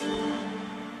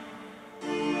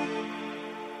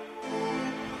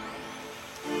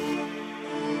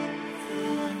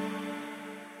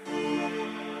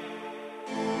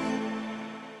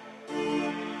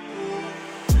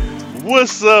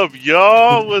What's up,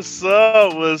 y'all? What's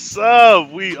up? What's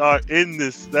up? We are in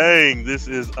this thing. This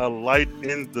is A Light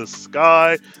in the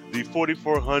Sky, the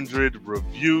 4400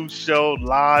 review show,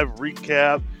 live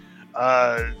recap.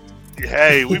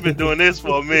 Hey, we've been doing this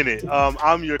for a minute.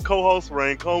 I'm your co-host,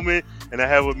 Rain Coleman, and I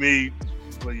have with me,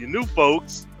 for you new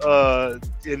folks,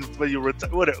 and for your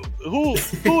who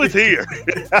is here?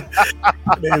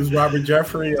 My name is Robert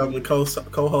Jeffrey. I'm the co-host of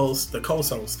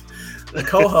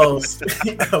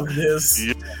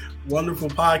this wonderful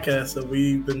podcast that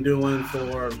we've been doing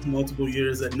for multiple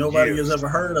years that nobody has ever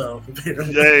heard of.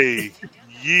 Yay,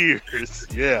 years,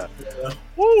 yeah.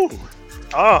 Woo.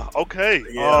 Okay.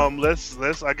 Yeah.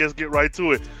 Let's I guess get right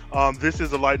to it. This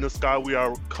is A Light in the Sky. We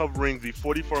are covering the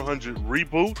 4400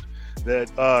 reboot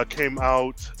that came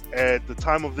out at the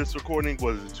time of this recording.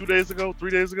 Was it 2 days ago? 3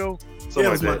 days ago?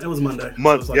 Something like that. It was Monday.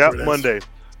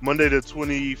 Monday the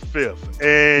 25th.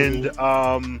 And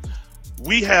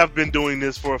we have been doing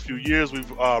this for a few years. We've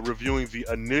reviewing the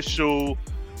initial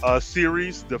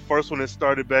series. The first one that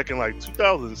started back in like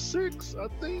 2006, I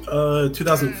think.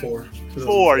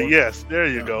 2004. Yes, there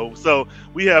you go. So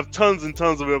we have tons and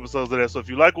tons of episodes of that. So if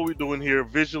you like what we're doing here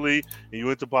visually and you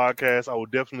into podcasts, I will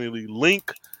definitely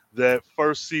link that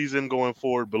first season going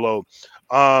forward below.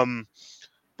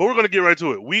 But we're going to get right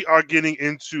to it. We are getting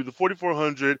into the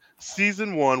 4400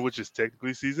 season 1, which is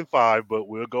technically season 5, but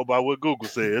we'll go by what Google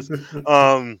says.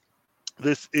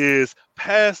 This is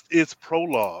past its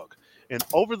prologue. And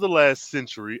over the last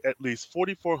century, at least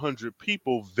 4,400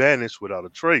 people vanished without a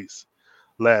trace.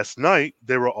 Last night,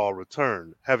 they were all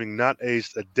returned, having not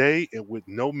aged a day and with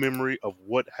no memory of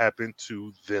what happened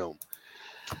to them.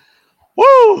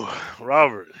 Woo!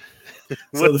 Robert.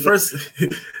 So the first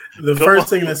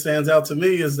thing that stands out to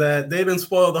me is that they didn't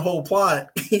spoil the whole plot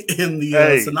in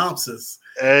the synopsis.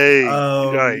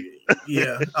 Right.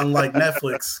 Yeah, unlike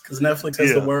Netflix, because Netflix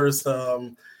has the worst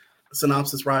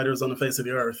synopsis writers on the face of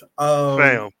the earth.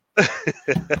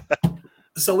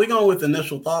 So we're going with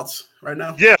initial thoughts right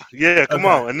now? Yeah. Come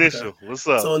on, initial. Okay. What's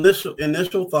up? So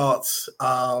initial thoughts.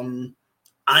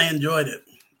 I enjoyed it.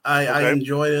 I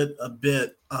enjoyed it a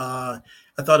bit. I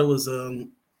thought it was a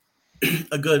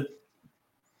good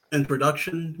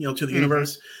introduction, to the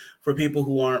universe for people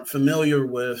who aren't familiar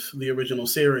with the original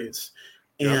series.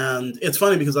 And it's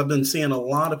funny because I've been seeing a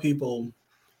lot of people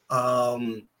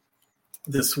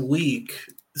this week.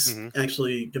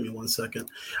 Actually, give me 1 second.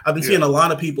 I've been seeing a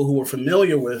lot of people who were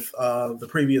familiar with the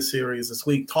previous series this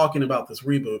week talking about this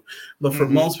reboot. But for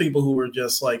most people who were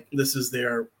just like, this is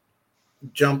their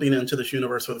jumping into this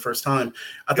universe for the first time,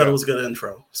 I thought it was a good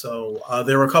intro. So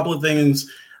there were a couple of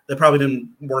things that probably didn't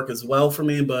work as well for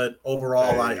me, but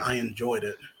overall, I enjoyed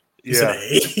it. Yeah,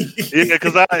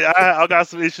 because I got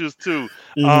some issues too.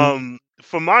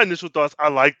 For my initial thoughts, I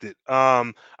liked it.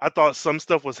 I thought some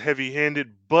stuff was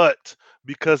heavy-handed, but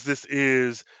because this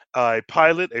is a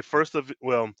pilot, a first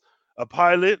episode,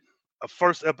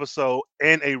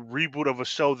 and a reboot of a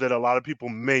show that a lot of people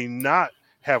may not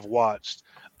have watched,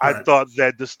 I thought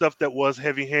that the stuff that was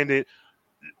heavy-handed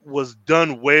was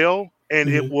done well, and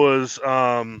it was,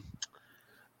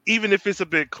 even if it's a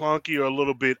bit clunky or a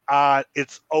little bit odd,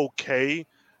 it's okay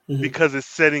because it's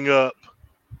setting up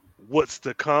what's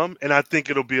to come, and I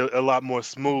think it'll be a lot more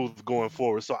smooth going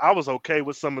forward. So I was okay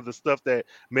with some of the stuff that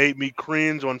made me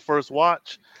cringe on first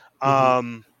watch.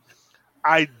 I'm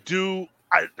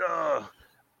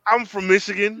from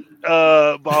Michigan,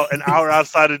 about an hour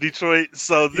outside of Detroit,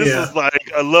 so this is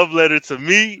like a love letter to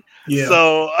me.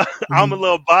 So I'm a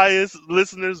little biased,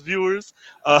 listeners, viewers.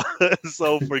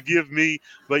 So forgive me,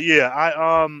 but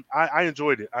I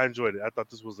enjoyed it. I thought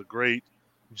this was a great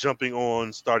jumping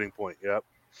on starting point. Yep.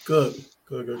 Good.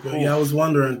 Yeah, I was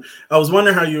wondering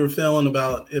how you were feeling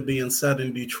about it being set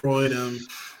in Detroit and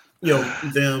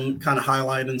them kind of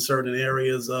highlighting certain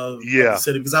areas of the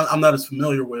city, because I'm not as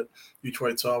familiar with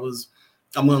Detroit, so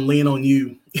I'm going to lean on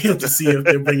you to see if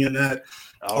they're bringing that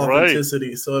authenticity.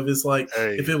 Right. So if it's like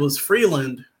if it was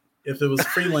Freeland,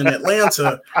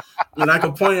 Atlanta, then I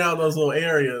could point out those little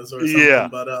areas or something.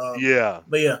 But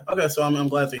okay. So I'm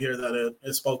glad to hear that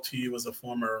it spoke to you as a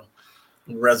former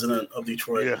resident of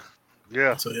Detroit.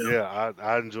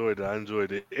 I enjoyed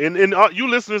it. And all you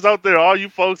listeners out there, all you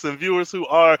folks and viewers who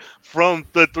are from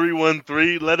the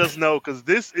 313, let us know, because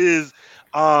this is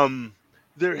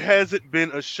there hasn't been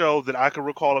a show that I can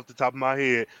recall off the top of my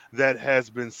head that has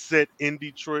been set in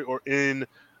Detroit or in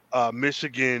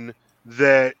Michigan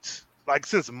that, like,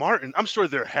 since Martin. I'm sure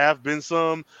there have been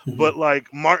some, but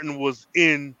like Martin was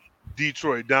in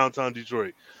Detroit, downtown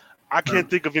Detroit. I can't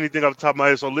think of anything off the top of my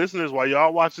head. So listeners, while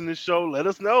y'all watching this show, let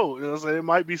us know. It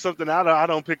might be something I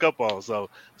don't pick up on. So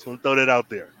just want to throw that out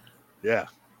there. Yeah.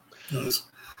 Nice.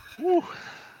 Woo.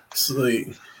 So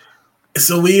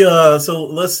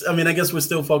let's. I mean, I guess we're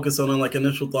still focused on like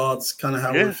initial thoughts, kind of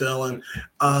how we're feeling.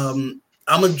 I'm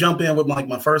gonna jump in with like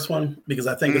my first one because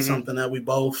I think it's something that we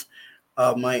both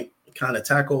might kind of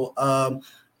tackle.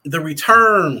 The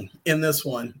return in this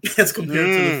one, as compared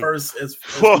to the first, as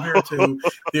compared to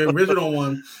the original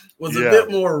one, was a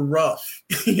bit more rough.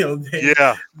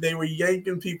 They were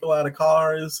yanking people out of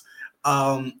cars,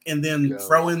 and then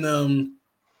throwing them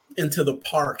into the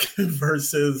park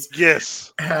versus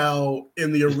how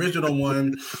in the original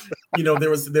one, there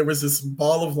was this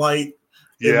ball of light.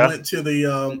 It went to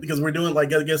the because we're doing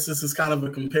like, I guess this is kind of a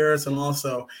comparison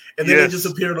also, and then they just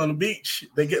appeared on the beach.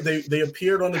 They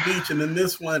appeared on the beach, and then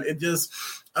this one,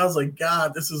 I was like,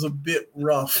 God, this is a bit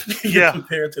rough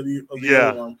compared to the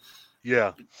other one.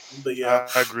 Yeah, but yeah,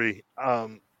 I agree.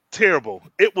 Terrible.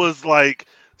 It was like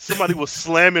somebody was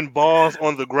slamming balls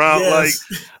on the ground. Yes.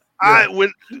 Like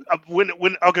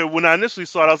when I initially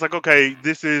saw it, I was like, okay,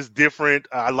 this is different.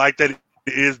 I like that.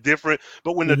 It is different,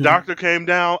 but when the doctor came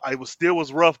down, I was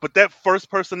rough. But that first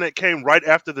person that came right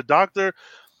after the doctor,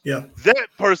 that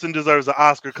person deserves an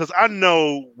Oscar because I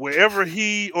know wherever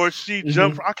he or she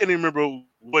jumped from, I can't even remember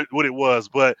what it was,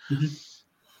 but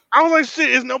I was like,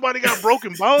 shit, is nobody got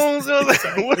broken bones? I was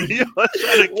like, what are y'all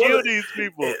trying to kill these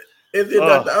people? And then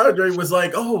Dr. Andre was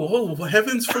like, "Oh,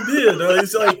 heavens forbid!"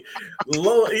 He's like,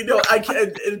 I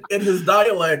can't in his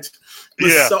dialect.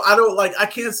 So I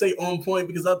can't say on point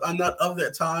because I'm not of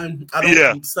that time. I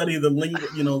don't study the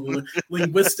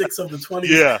linguistics of the 20s.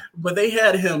 Yeah. But they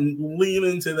had him lean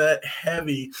into that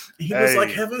heavy. He was like,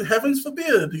 heavens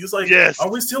forbid. He was like,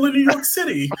 "Are we still in New York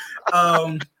City?"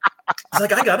 It's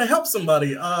like, I gotta help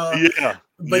somebody. But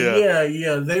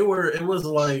they were. It was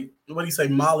like, what do you say,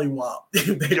 mollywop?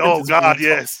 Oh God,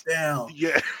 yes. Down.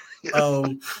 Yeah.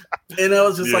 And I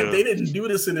was just like, they didn't do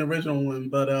this in the original one,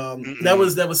 but that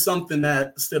was something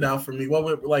that stood out for me. What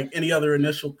were like any other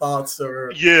initial thoughts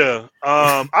or?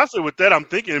 I say with that, I'm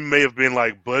thinking it may have been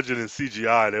like budget and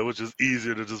CGI. That was just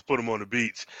easier to just put them on the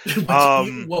beach. With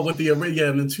the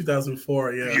in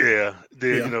 2004,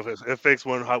 FX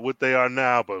weren't what they are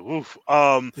now, but oof.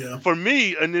 For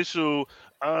me, initial.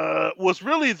 Was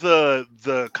really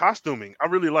the costuming. I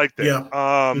really like that.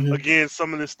 Again,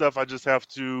 some of this stuff I just have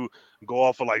to go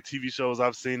off of like TV shows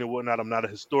I've seen and whatnot. I'm not a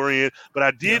historian, but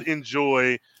I did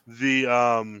enjoy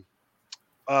the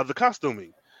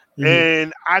costuming.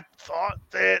 And I thought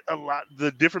that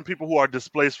the different people who are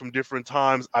displaced from different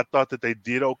times, I thought that they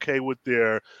did okay with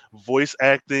their voice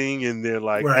acting and their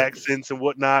like accents and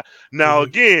whatnot. Now,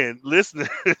 again,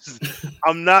 listeners,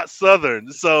 I'm not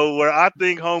Southern. So where I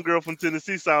think Homegirl from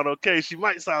Tennessee sound okay, she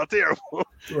might sound terrible.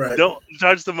 Don't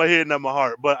charge to my head, not my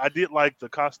heart. But I did like the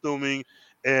costuming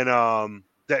and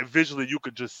that visually you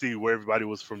could just see where everybody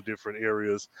was from different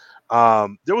areas.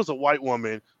 There was a white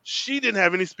woman. She didn't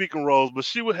have any speaking roles, but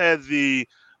she had the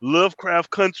Lovecraft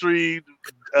Country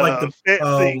like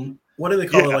the what do they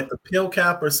call it? Like the pill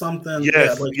cap or something?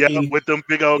 With them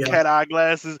big old cat eye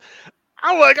glasses.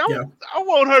 I'm like, I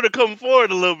want her to come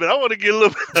forward a little bit. I want to get a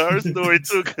little bit of her story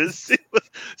too, because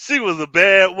she was a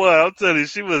bad one. I'm telling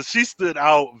you, she stood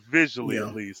out visually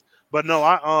at least. But no,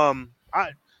 I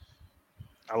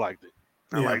liked it.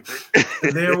 I liked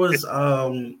it. There was,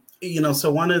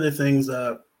 so one of the things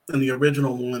in the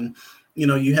original one,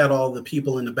 you had all the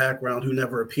people in the background who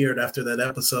never appeared after that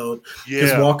episode,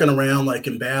 just walking around like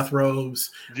in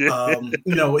bathrobes. You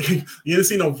didn't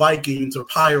see no Vikings or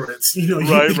pirates.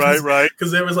 Right.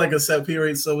 Because there was like a set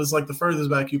period, so it was like the furthest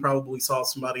back you probably saw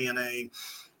somebody in a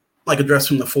dress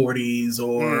from the 40s,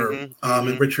 or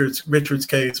in Richard's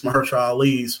case, Mahershala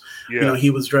Ali's. He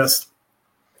was dressed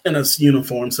in a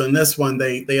uniform. So in this one,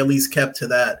 they at least kept to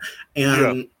that,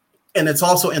 and it's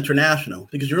also international,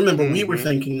 because you remember we were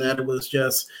thinking that it was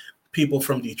just people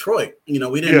from Detroit. We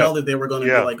didn't know that they were going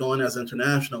to be like going as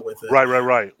international with it,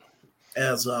 right,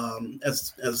 as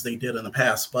they did in the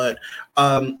past. But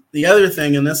the other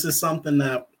thing, and this is something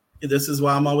that this is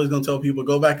why I'm always going to tell people,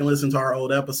 go back and listen to our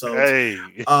old episodes.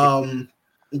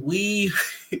 We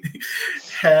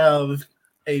have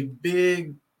a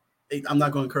big, I'm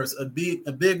not going to curse, a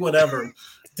big whatever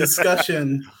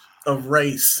discussion of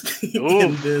race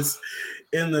in this.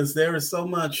 There is so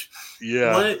much.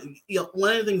 One of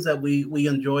the things that we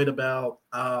enjoyed about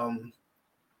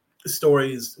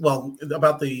stories,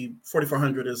 about the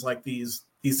 4400, is like these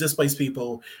displaced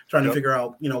people trying to figure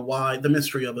out, why, the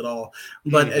mystery of it all.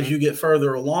 But as you get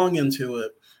further along into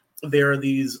it, there are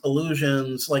these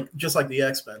illusions, just like the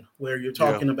X-Men, where you're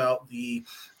talking about the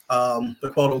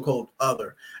quote unquote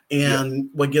other. And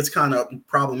what gets kind of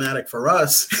problematic for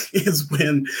us is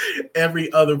when every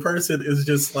other person is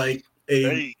just like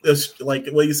like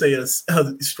what you say, a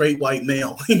straight white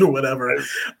male or whatever.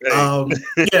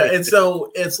 And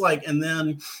so it's like, and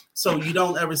then so you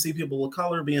don't ever see people of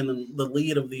color being the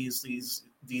lead of these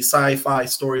sci-fi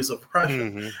stories of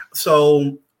oppression.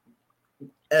 So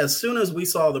as soon as we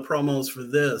saw the promos for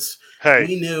this,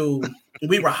 we knew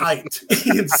we were hyped.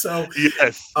 And so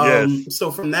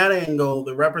so from that angle,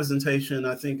 the representation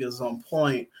I think is on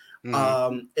point.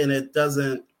 And it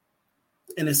doesn't,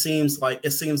 and it seems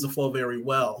to flow very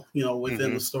well,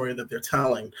 within the story that they're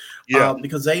telling.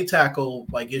 Because they tackle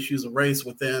like issues of race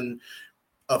within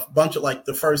a bunch of like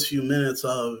the first few minutes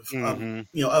of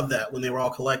of that, when they were all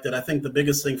collected. I think the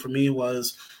biggest thing for me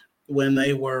was when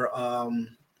they were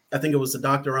I think it was the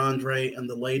Dr. Andre and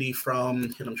the lady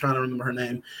from, and I'm trying to remember her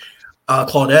name,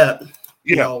 Claudette.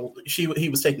 He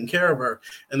was taking care of her,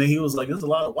 and then he was like, "There's a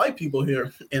lot of white people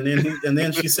here," and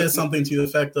then she said something to the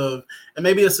effect of, and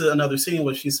maybe it's another scene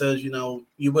where she says, "You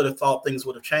would have thought things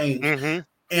would have changed."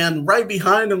 And right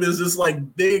behind him is this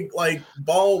like big, like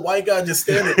bald white guy just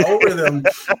standing over them.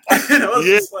 And I was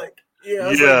just like,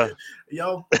 like,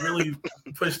 y'all really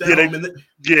pushed that home.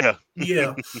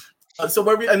 So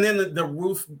and then the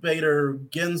Ruth Bader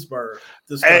Ginsburg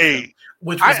discussion,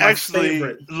 which was my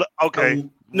favorite. Okay.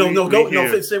 Say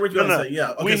what you're going to say.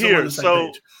 Yeah. Okay, we hear.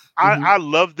 So I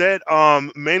love that,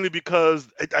 mainly because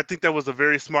I think that was a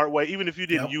very smart way. Even if you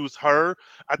didn't use her,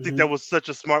 I think that was such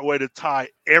a smart way to tie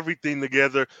everything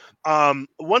together.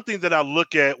 One thing that I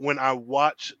look at when I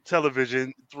watch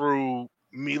television through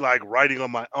me like writing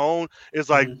on my own is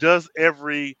like, does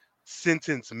every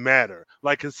sentence matter?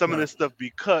 Like, can some of this stuff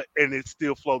be cut and it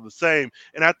still flow the same?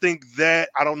 And I think that,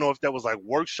 I don't know if that was like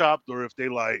workshopped or if they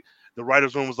like, the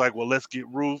writer's room was like, well, let's get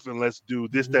Ruth and let's do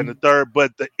this, that, and the third.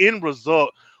 But the end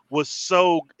result was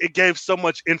it gave so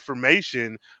much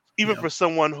information, even for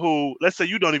someone who, let's say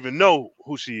you don't even know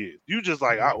who she is. You just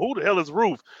like, who the hell is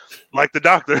Ruth? Like the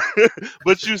doctor.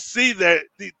 But you see that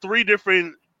the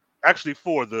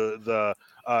four, the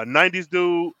 90s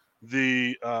dude,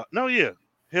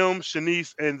 him,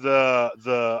 Shanice, and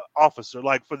the officer,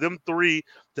 like for them three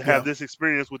to have this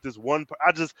experience with this one,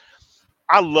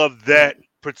 I love that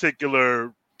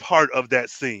particular part of that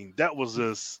scene. That was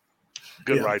just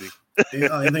good writing.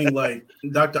 I think like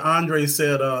Dr. Andre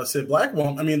said black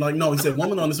woman. I mean, like, no, he said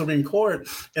woman on the Supreme Court,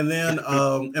 and then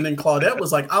Claudette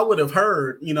was like, I would have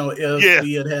heard, if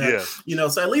we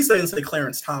had, so at least they didn't say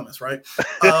Clarence Thomas, right?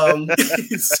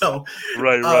 So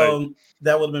right.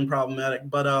 That would have been problematic,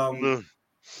 but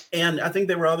and I think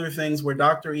there were other things where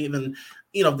Dr.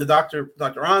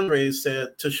 Dr. Andre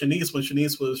said to Shanice when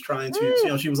Shanice was trying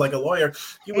to, she was like a lawyer.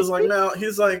 He was like,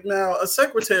 now a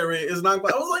secretary is not.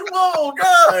 I was like, whoa,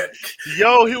 God.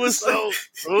 Yo, he was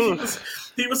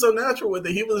he was so natural with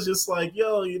it. He was just like,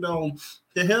 to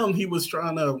him, he was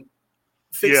trying to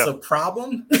fix a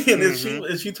problem. And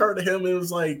as she turned to him, it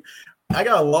was like, I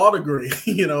got a law degree,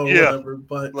 whatever.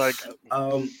 But like,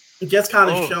 just kind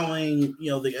of showing,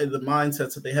 the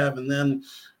mindsets that they have. And then,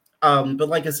 but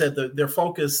like I said, their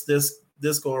focus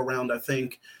this go around, I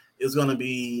think, is going to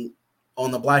be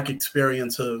on the Black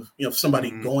experience of,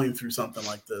 somebody going through something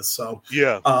like this. So,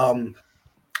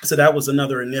 so that was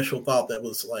another initial thought that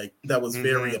was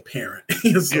very apparent.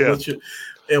 So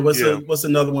what's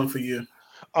another one for you?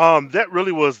 That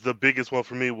really was the biggest one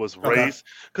for me, was race.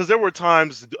 Because there were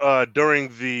times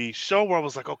during the show where I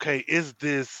was like, okay, is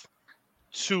this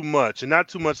too much? And not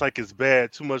too much like it's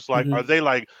bad, too much like, are they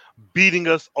like beating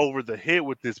us over the head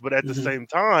with this? But at the same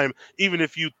time, even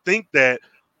if you think that,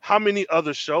 how many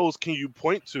other shows can you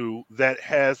point to that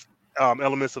has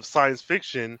elements of science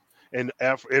fiction and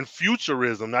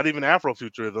futurism, not even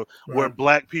Afrofuturism, where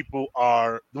Black people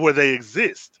where they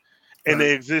exist? And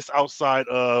they exist outside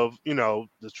of, the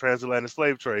transatlantic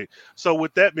slave trade. So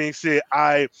with that being said,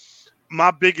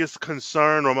 my biggest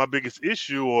concern or my biggest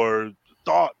issue or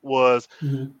thought was,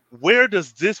 where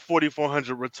does this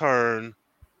 4400 return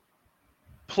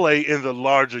play in the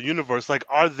larger universe? Like,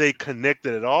 are they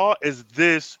connected at all? Is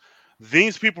these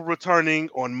people returning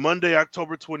on Monday,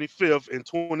 October 25th in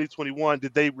 2021,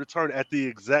 did they return at the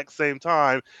exact same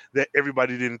time that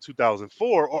everybody did in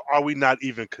 2004, or are we not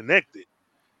even connected?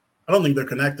 I don't think they're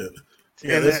connected.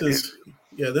 This is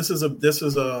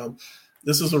a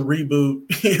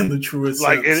reboot in the truest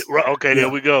sense. There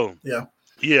we go. Yeah.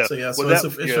 So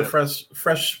it's a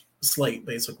fresh slate,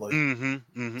 basically. Mm-hmm,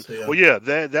 mm-hmm. So, yeah. Well, yeah,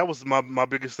 that was my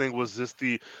biggest thing was just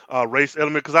the race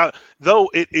element because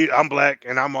I'm black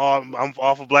and I'm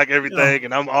all for black everything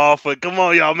and I'm all for come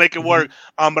on y'all make it work.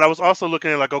 But I was also looking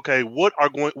at like okay, what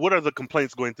are the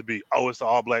complaints going to be? Oh, it's an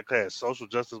all black cast, social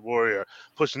justice warrior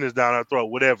pushing this down our throat,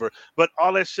 whatever. But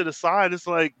all that shit aside, it's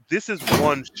like this is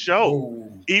one show,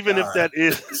 even if that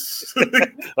is.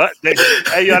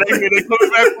 Hey y'all, they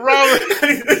coming back from Robin.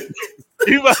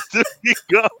 You about to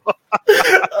go.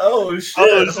 Oh shit!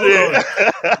 Oh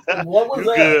shit! What was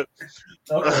that?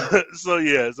 Okay.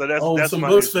 So that's some my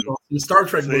books issue. fell. Some Star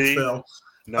Trek books fell.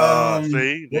 Nah,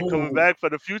 see, they're coming back for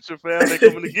the future, fam. They're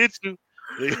coming to get you.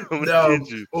 They're coming to get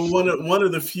you. One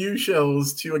of the few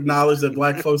shows to acknowledge that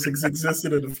black folks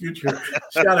existed in the future.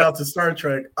 Shout out to Star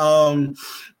Trek.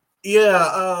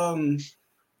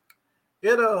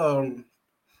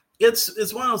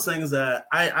 It's one of those things that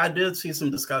I did see some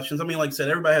discussions. I mean, like I said,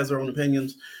 everybody has their own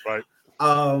opinions. Right.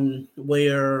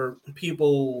 Where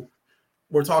people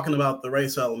were talking about the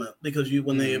race element because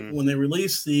when they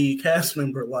released the cast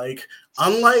member, like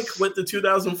unlike with the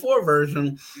 2004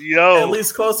 version, at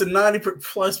least close to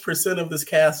 90+% of this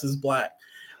cast is black.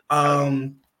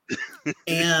 And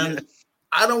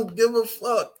I don't give a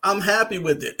fuck. I'm happy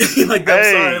with it.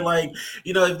 Sorry. Like,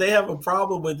 if they have a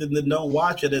problem with it, then don't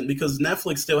watch it. And because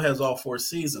Netflix still has all 4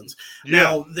 seasons. Yeah.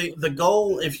 Now, the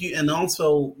goal, and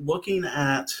also looking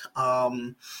at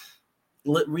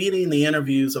reading the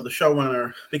interviews of the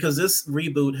showrunner, because this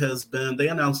reboot they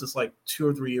announced this like 2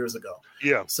 or 3 years ago.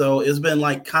 Yeah. So it's been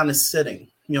like kind of sitting,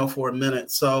 for a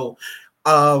minute. So,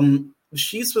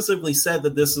 she specifically said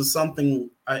that this is something,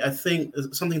 I think,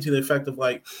 something to the effect of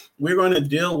like, we're going to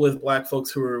deal with black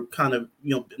folks who are kind of,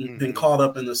 been caught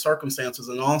up in the circumstances.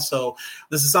 And also,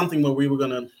 this is something where we were going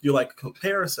to do like a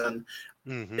comparison.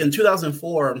 In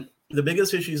 2004, the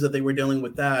biggest issues that they were dealing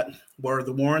with that were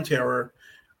the war on terror,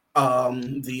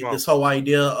 this whole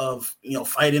idea of,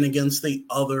 fighting against the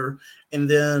other, and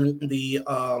then the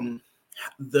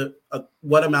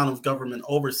what amount of government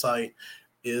oversight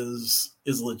is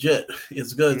legit.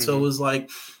 It's good. So it was like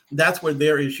that's where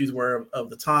their issues were of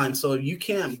the time. So you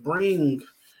can't bring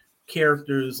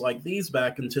characters like these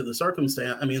back into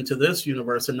into this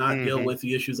universe and not deal with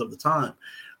the issues of the time.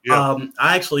 Yeah.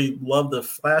 I actually love the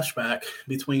flashback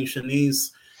between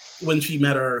Shanice when she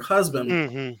met her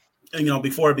husband. And,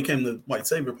 before it became the white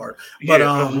savior part, but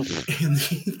I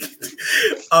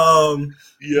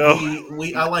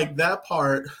like that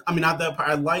part. I mean, not that part.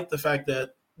 I like the fact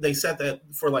that they set that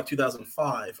for like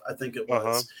 2005, I think it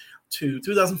was, to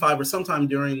 2005 or sometime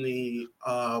during the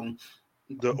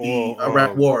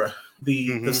Iraq War,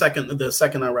 the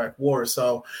second Iraq War.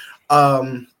 So,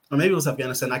 or maybe it was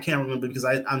Afghanistan. I can't remember because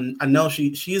I know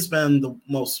she's been the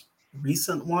most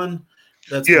recent one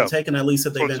that's been taken, at least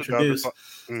that they've introduced.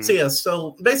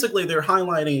 So basically they're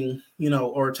highlighting,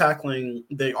 or tackling.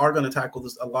 They are going to tackle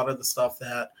a lot of the stuff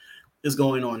that is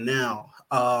going on now.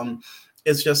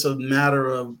 It's just a matter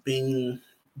of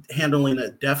handling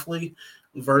it deftly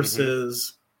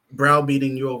versus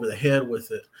browbeating you over the head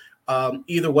with it.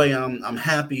 Either way, I'm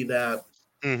happy that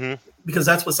because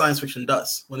that's what science fiction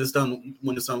does when it's done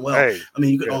well. I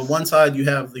mean, on one side you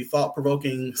have the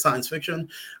thought-provoking science fiction, on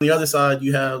the other side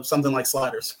you have something like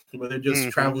Sliders, where they're just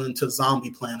traveling to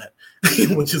zombie planet,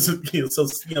 which is goofy.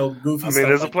 I mean,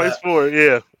 there's a place for it,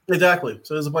 yeah. Exactly.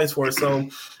 So there's a place for it. So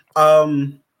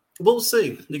we'll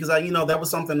see, because that was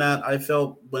something that I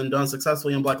felt when done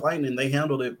successfully in Black Lightning, they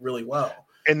handled it really well.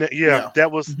 And that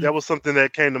was something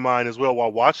that came to mind as well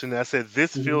while watching it. I said,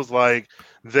 this feels like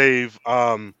they've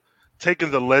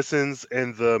taken the lessons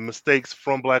and the mistakes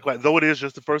from Black Lightning, though it is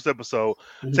just the first episode,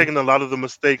 taking a lot of the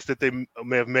mistakes that they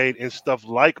may have made in stuff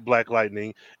like Black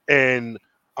Lightning and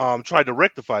tried to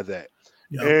rectify that.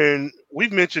 Yeah. And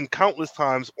we've mentioned countless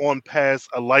times on past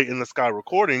A Light in the Sky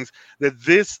recordings that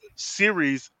this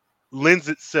series lends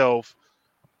itself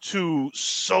to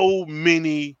so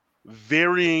many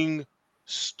varying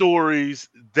stories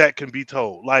that can be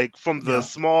told, like from the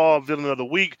small villain of the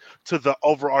week to the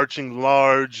overarching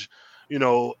large,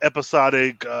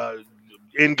 episodic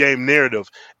in-game narrative.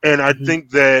 And I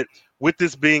think that with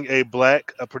this being a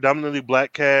predominantly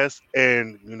black cast,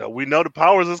 and we know the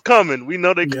powers is coming, we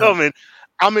know they're coming,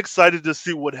 I'm excited to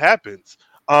see what happens.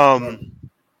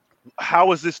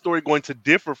 How is this story going to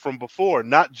differ from before?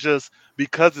 Not just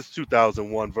because it's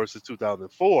 2001 versus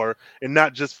 2004, and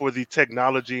not just for the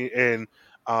technology and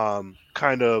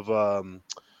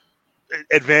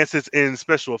advances in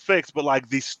special effects, but like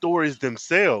the stories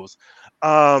themselves.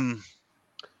 When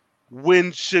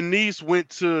Shanice went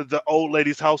to the old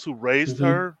lady's house who raised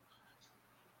her,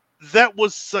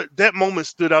 that moment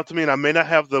stood out to me, and I may not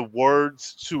have the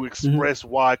words to express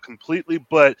why completely,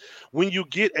 but when you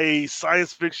get a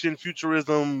science fiction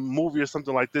futurism movie or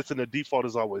something like this and the default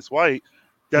is always white,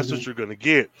 that's what you're going to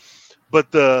get.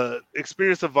 But the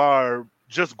experience of our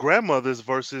just grandmothers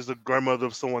versus the grandmother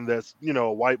of someone that's,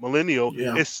 a white millennial,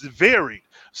 it's varied.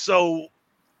 So,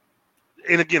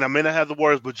 and again, I may not have the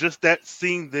words, but just that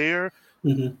scene there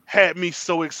had me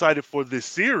so excited for this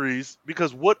series,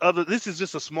 because this is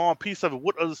just a small piece of it.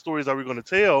 What other stories are we going to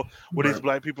tell where these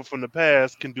black people from the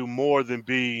past can do more than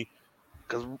be,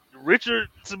 because Richard,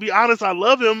 to be honest, I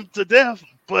love him to death,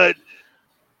 but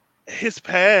his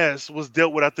past was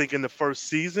dealt with, I think, in the first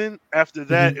season. After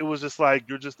that, it was just like,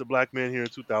 you're just a black man here in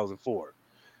 2004.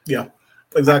 Yeah,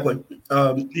 exactly.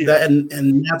 That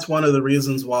and that's one of the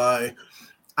reasons why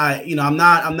I'm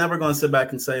never going to sit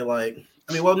back and say like,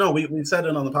 we said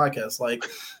it on the podcast. Like,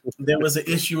 there was an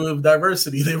issue of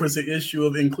diversity. There was an issue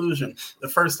of inclusion. The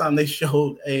first time they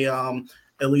showed a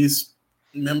at least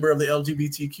member of the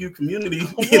LGBTQ community in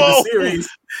the series,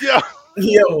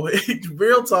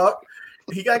 real talk,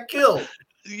 he got killed.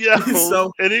 Yeah.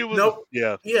 So and he was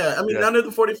none of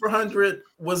the 4400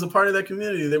 was a part of that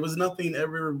community. There was nothing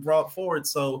ever brought forward.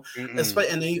 So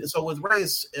so with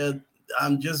race,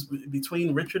 I'm just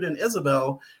between Richard and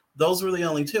Isabel. Those were the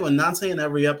only two, and not saying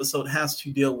every episode has to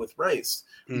deal with race,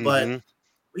 but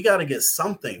we got to get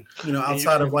something,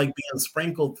 outside of like being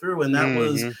sprinkled through. And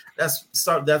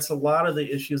that's a lot of the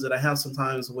issues that I have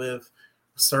sometimes with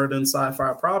certain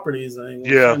sci-fi properties. And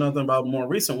nothing about a more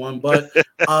recent one, but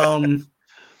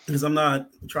because I'm not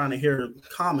trying to hear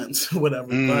comments or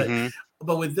whatever.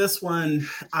 But with this one,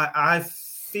 I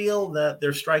feel that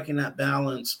they're striking that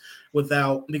balance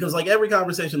because like every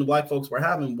conversation the black folks were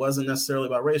having wasn't necessarily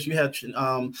about race. You had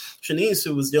Shanice,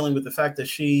 who was dealing with the fact that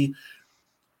she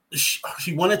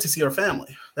wanted to see her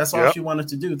family. That's all she wanted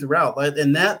to do throughout.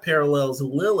 And that parallels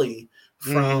Lily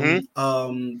from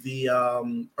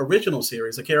the original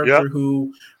series, a character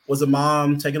who was a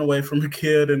mom taken away from her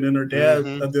kid, and then her dad,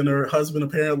 then her husband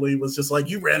apparently was just like,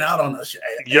 you ran out on us,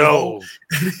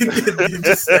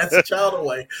 just snatched the child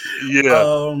away.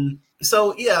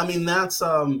 That's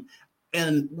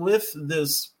and with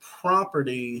this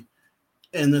property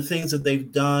and the things that they've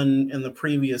done in the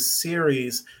previous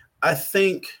series, I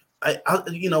think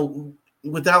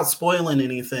without spoiling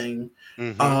anything,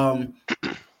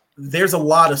 there's a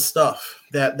lot of stuff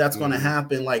that's going to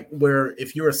happen. Like, where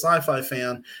if you're a sci-fi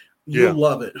fan, you'll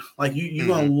love it. Like you're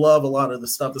going to love a lot of the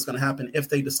stuff that's going to happen if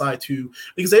they decide to,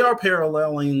 because they are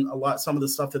paralleling some of the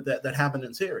stuff that happened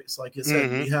in series. Like you said,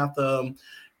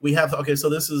 we have okay. So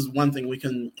this is one thing we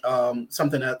can,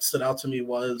 something that stood out to me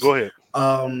was, go ahead.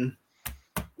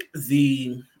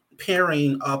 The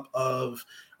pairing up of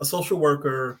a social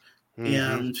worker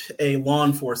and a law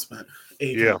enforcement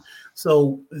agent. Yeah.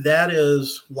 So that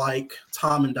is like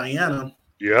Tom and Diana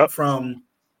from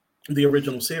the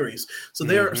original series. So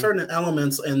there are certain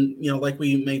elements, and like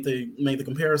we made the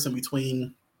comparison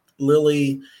between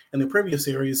Lily and the previous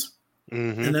series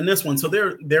and then this one. So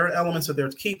there are elements that they're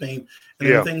keeping, and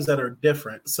there are things that are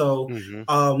different. So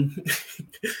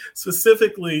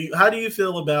specifically, how do you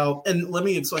feel about, and let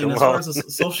me explain, as far as the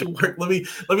social work, let me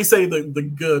say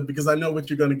the good, because I know what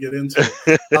you're going to get into.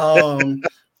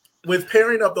 With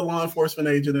pairing up the law enforcement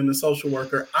agent and the social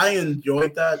worker, I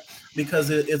enjoyed that because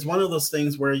it's one of those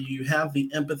things where you have the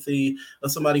empathy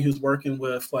of somebody who's working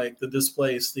with like the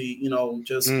displaced,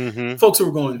 folks who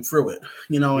are going through it,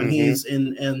 and he's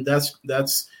and that's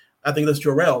I think that's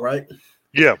Jor-El, right?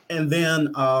 Yeah. And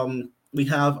then we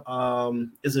have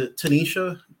is it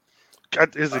Tanisha?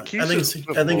 Is it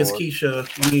Keisha? I think it's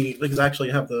Keisha. Because actually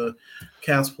I have the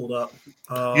cast pulled up.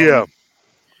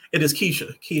 It is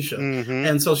Keisha.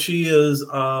 And so she is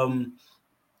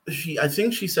I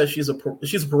think she says she's a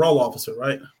parole officer,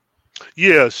 right?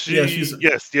 Yeah, she's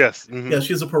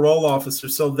she's a parole officer.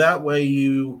 So that way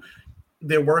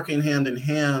they're working hand in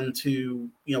hand to,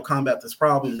 combat this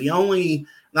problem.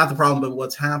 Not the problem, but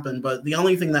what's happened. But the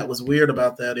only thing that was weird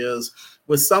about that is,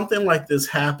 with something like this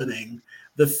happening,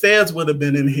 the feds would have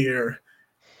been in here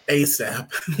ASAP.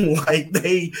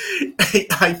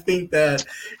 I think that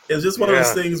it's just one of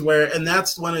those things where, and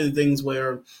that's one of the things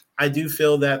where I do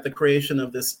feel that the creation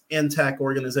of this INTAC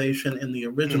organization in the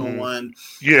original one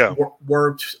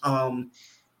worked.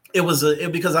 It was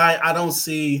because I don't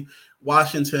see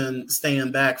Washington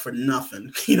staying back for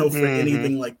nothing, for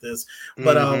anything like this.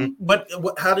 But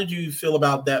how did you feel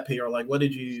about that pair? Like, what were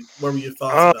your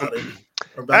thoughts about it,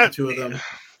 or about the two of them?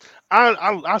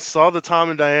 I saw the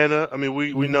Tom and Diana. I mean,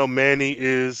 we know Manny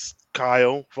is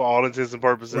Kyle for all intents and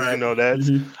purposes. Right. You know, that's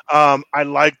I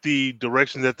like the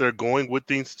direction that they're going with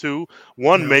these two.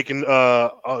 One making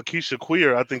Keisha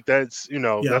queer. I think that's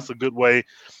that's a good way.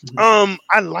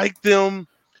 I like them,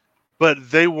 but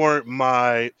they weren't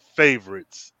my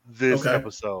favorites this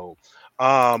episode.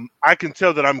 I can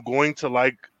tell that I'm going to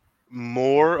like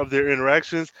more of their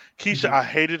interactions. Keisha, I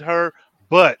hated her,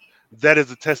 but that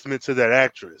is a testament to that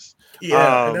actress.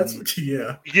 Yeah, that's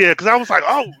because I was like,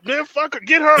 oh man, fuck her,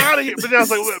 get her out of here. But then I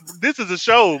was like, well, this is a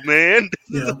show, man.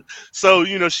 So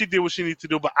she did what she needed to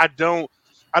do, but I don't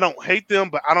hate them,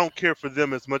 but I don't care for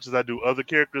them as much as I do other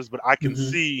characters. But I can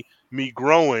see me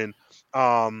growing,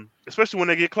 especially when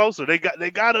they get closer.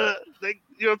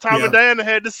 Tom and Diana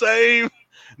had the same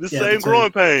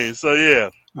growing pains.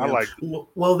 So I like it.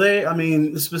 Well,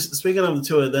 speaking of the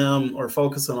two of them or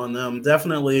focusing on them,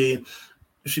 definitely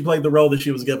she played the role that she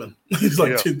was given. It's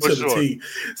like to the T.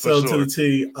 So to the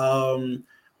T.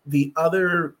 The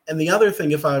other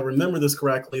thing, if I remember this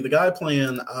correctly, the guy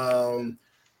playing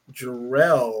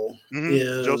Jor-El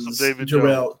is Joseph David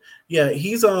Jor-El. Yeah,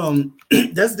 he's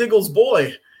that's Diggle's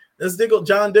boy. That's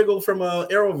John Diggle from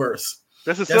Arrowverse.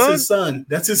 That's his son.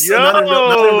 That's his son. Not in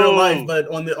real life, but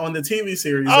on the TV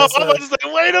series. Oh, I was just like,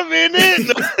 wait a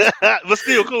minute, but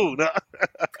still cool.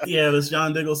 Yeah, that's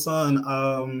John Diggle's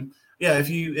son. If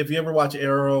you ever watch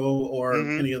Arrow or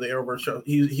any of the Arrowverse shows,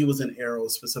 he was in Arrow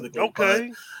specifically.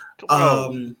 Okay.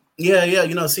 But,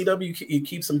 CW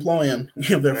keeps employing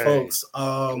their folks.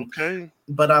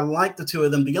 But I like the two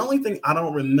of them. The only thing I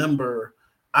don't remember,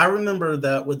 I remember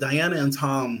that with Diana and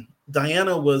Tom.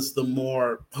 Diana was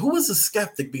who was the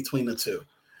skeptic between the two?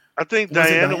 I think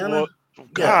Diana was,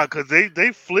 because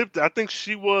they flipped. I think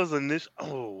she was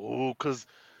because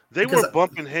they were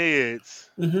bumping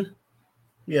heads.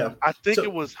 Yeah. I think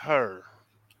it was her.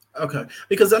 Okay.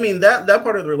 Because, that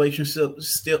part of the relationship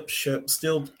still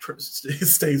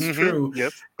stays true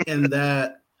in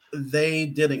that they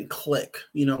didn't click,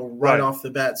 right off the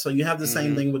bat. So you have the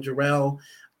same thing with Jor-El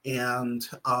and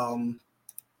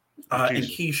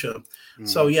Keisha.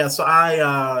 So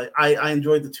I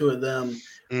enjoyed the two of them.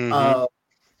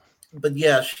 But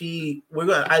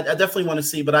I definitely want to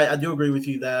see, but I do agree with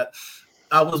you that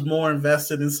I was more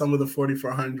invested in some of the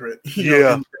 4400.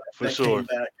 For sure.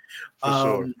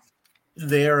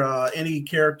 There any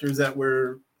characters that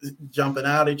were jumping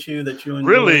out at you that you enjoyed?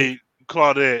 Really,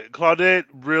 Claudette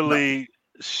really,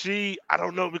 I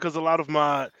don't know, because a lot of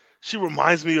she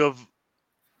reminds me of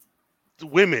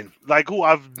women like who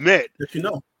I've met.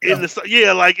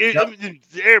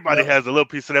 Everybody has a little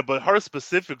piece of that, but her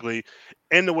specifically,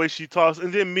 and the way she talks,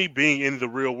 and then me being in the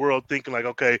real world thinking like,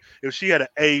 okay, if she had an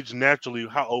age naturally,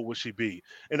 how old would she be?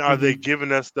 And are they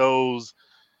giving us those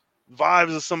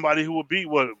vibes of somebody who would be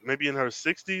maybe in her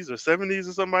 60s or 70s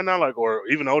or something by now, like, or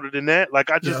even older than that?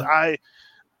 Like, I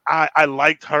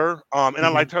liked her, and I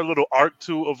liked her little arc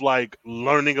too of like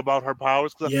learning about her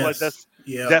powers, because I feel like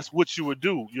that's what you would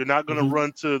do. You're not going to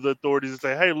run to the authorities and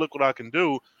say, "Hey, look what I can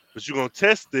do," but you're going to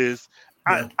test this.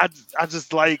 I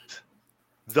just liked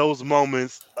those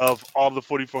moments of all the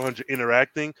 4400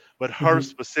 interacting, but her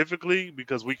specifically,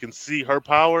 because we can see her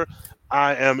power.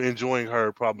 I am enjoying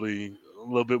her probably a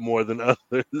little bit more than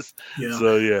others.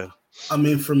 So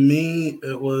for me,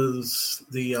 it was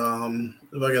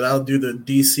I'll do the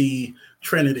DC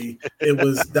Trinity. It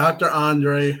was Dr.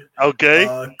 Andre,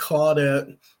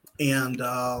 Claudette, and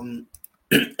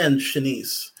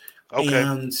Shanice.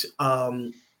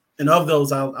 And of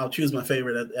those, I'll choose my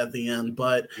favorite at the end.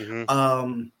 But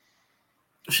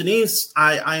Shanice,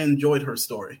 I enjoyed her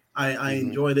story. I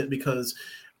enjoyed it because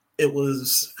it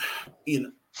was,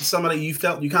 somebody you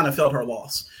kind of felt her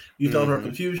loss. You felt her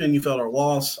confusion. You felt her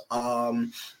loss,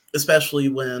 especially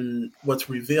when what's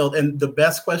revealed. And the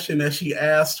best question that she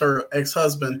asked her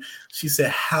ex-husband, she said,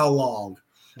 "How long?"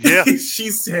 Yeah, she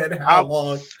said, "How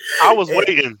long?" I was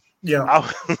waiting. Yeah,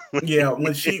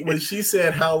 When she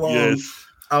said, "How long?"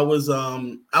 I was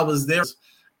there.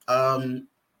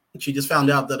 She just found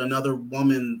out that another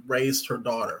woman raised her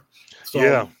daughter.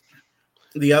 So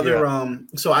the other,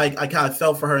 so I kind of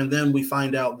felt for her, and then we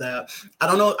find out that I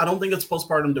don't think it's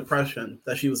postpartum depression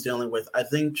that she was dealing with. I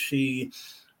think she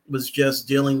was just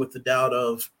dealing with the doubt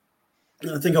of.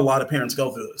 I think a lot of parents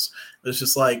go through this. It's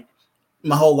just like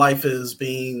my whole life is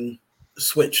being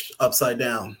switched upside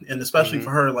down, and especially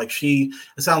for her, like it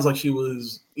sounds like she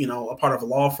was, a part of a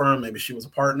law firm. Maybe she was a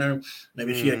partner.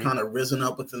 Maybe she had kind of risen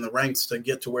up within the ranks to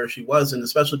get to where she was, and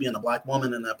especially being a Black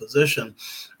woman in that position,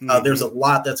 there's a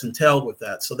lot that's entailed with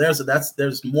that. So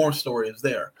there's more stories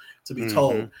there to be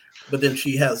told. But then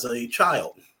she has a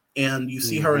child, and you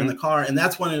see her in the car, and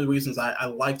that's one of the reasons I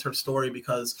liked her story,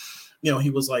 because he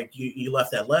was like, you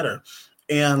left that letter.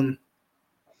 And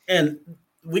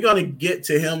we're going to get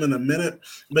to him in a minute.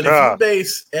 But if you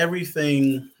base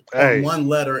everything on one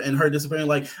letter and her disappearing,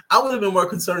 like, I would have been more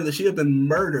concerned that she had been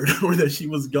murdered or that she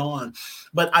was gone.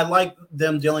 But I like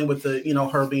them dealing with the,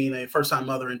 her being a first-time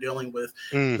mother and dealing with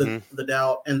the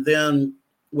doubt. And then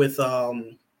with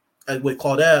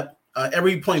Claudette,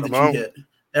 every point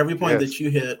that you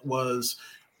hit was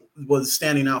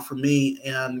standing out for me,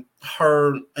 and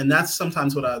that's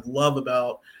sometimes what I love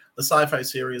about the sci-fi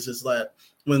series is that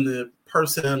when the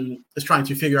person is trying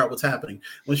to figure out what's happening.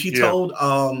 When she told,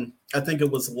 I think it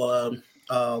was LaDonna,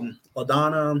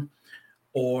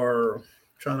 or I'm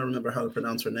trying to remember how to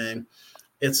pronounce her name.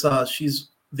 It's she's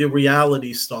the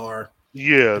reality star.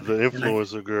 Yeah, the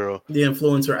influencer girl. The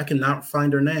influencer. I cannot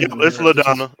find her name. Yeah, it's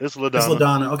LaDonna. It's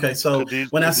LaDonna. Okay, so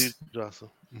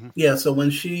so when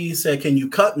she said, "Can you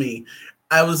cut me?"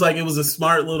 I was like, it was a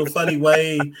smart little funny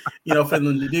way, for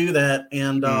them to do that,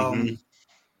 and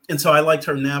so I liked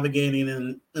her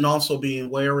navigating and also being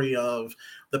wary of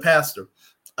the pastor.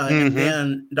 And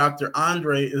then Dr.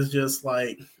 Andre is just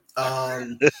like,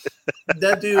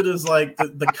 that dude is like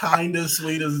the kindest,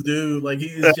 sweetest dude. Like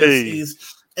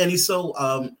he's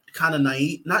so kind of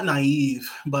not naive,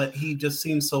 but he just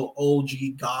seems so OG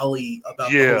golly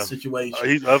about the whole situation.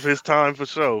 He's of his time for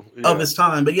sure. Yeah. Of his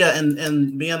time, but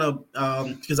and being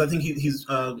because I think he's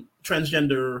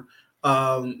transgender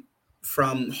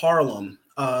from Harlem.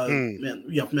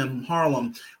 From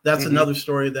Harlem. That's another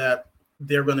story that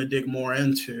they're going to dig more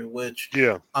into, which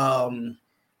I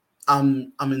want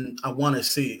to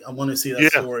see. I want to see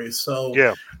that story. So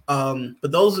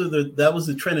but that was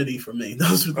the Trinity for me.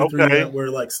 Those were the three that were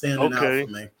like standing out for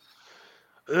me.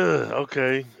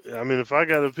 Okay. I mean, if I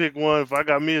got to pick one, if I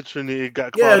got me a Trinity, it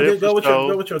got Claudette.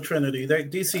 Go with your Trinity.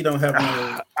 DC don't have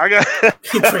no I got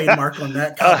trademark on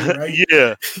that copy,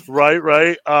 right?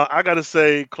 Right. I got to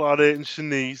say Claudette and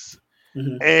Shanice.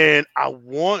 And I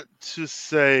want to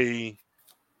say,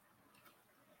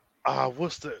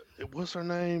 what's her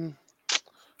name?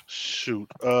 Shoot,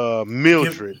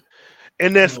 Mildred.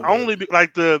 And that's only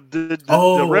like the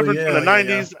reference from the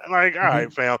 90s. Like, all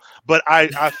right, fam. But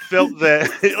I felt that,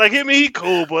 like, he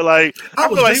cool, but like, I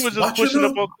feel like he was just pushing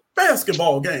up a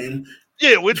basketball game.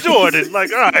 Yeah, with Jordan.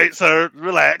 Like, all right, sir,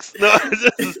 relax. No,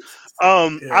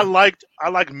 I like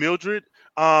Mildred.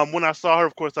 When I saw her,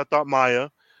 of course, I thought Maya.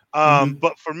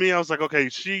 But for me, I was like, okay,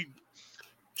 she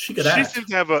could act. She seems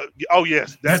to have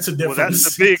that's a difference. Well,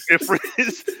 that's the big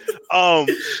difference.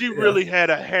 She really had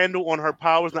a handle on her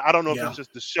powers. Now, I don't know if it's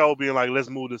just the show being like, let's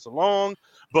move this along,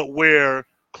 but where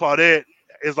Claudette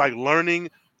is like learning,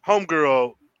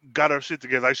 homegirl got her shit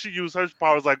together. Like, she used her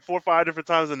powers like 4 or 5 different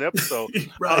times in the episode.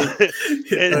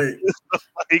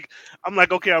 Like, I'm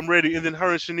like, okay, I'm ready. And then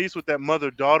her and Shanice with that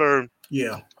mother-daughter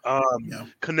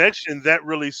connection, that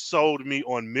really sold me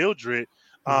on Mildred.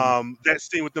 That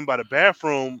scene with them by the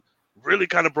bathroom really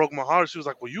kind of broke my heart. She was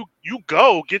like, well, you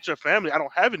go get your family. I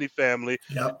don't have any family.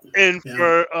 And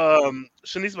for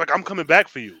Shanice, like, I'm coming back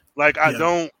for you. Like, I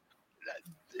don't,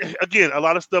 again, a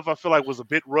lot of stuff I feel like was a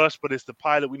bit rushed, but it's the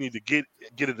pilot. We need to get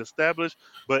it established,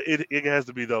 but it has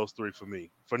to be those three for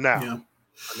me for now.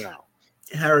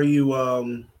 How are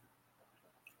you,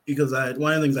 because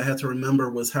one of the things I had to remember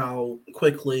was how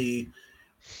quickly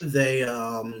they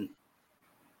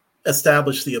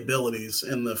established the abilities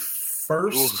in the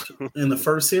first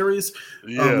series.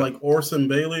 Like Orson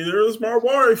Bailey, there's my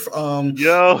wife. But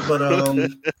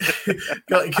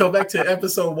go back to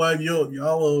episode 1,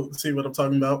 y'all will see what I'm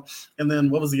talking about. And then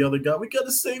what was the other guy? We got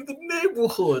to save the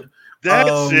neighborhood.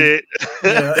 That's it.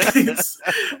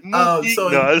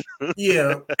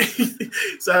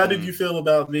 So how did you feel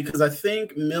about, because I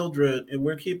think Mildred, and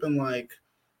we're keeping like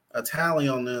a tally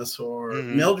on this, or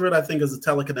Mildred, I think, is a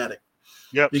telekinetic.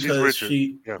 Yep, because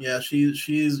she has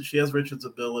Richard's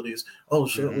abilities. Oh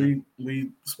shit, we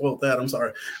spoiled that. I'm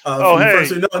sorry.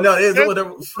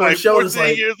 The show is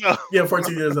like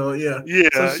 14 years old.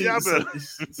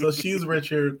 So she's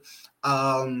Richard.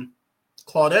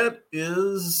 Claudette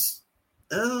is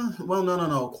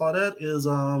Claudette is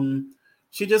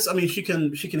she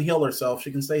can heal herself.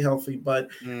 She can stay healthy, but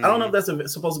I don't know if that's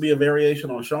supposed to be a variation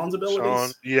on Sean's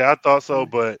abilities. I thought so,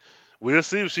 but we'll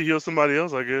see if she heals somebody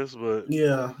else, I guess. But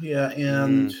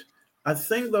and I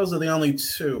think those are the only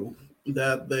two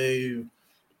that they've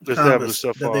established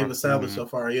so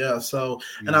far. Yeah. So,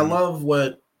 and I love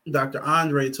what Dr.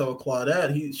 Andre told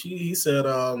Claudette. He said,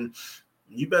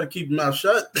 "You better keep your mouth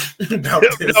shut about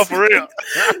this." No, for real.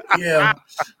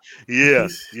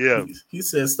 He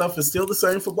said stuff is still the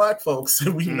same for Black folks.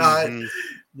 We not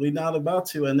about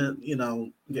to, and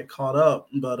then get caught up.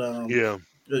 But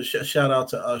Shout out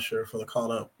to Usher for the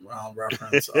caught up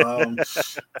reference.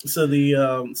 So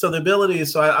the ability.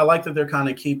 So I like that they're kind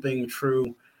of keeping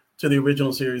true to the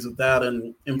original series of that,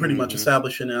 and pretty much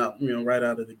establishing out, right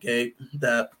out of the gate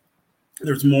that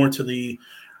there's more to the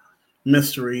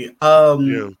mystery.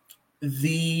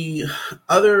 The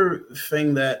other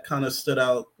thing that kind of stood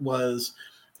out was,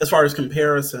 as far as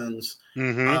comparisons,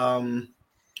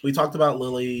 we talked about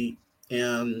Lily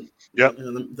and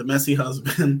the messy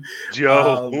husband.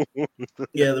 Joe.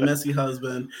 The messy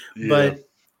husband. Yeah. But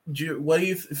what do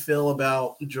you feel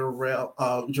about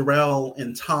Jarrell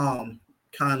and Tom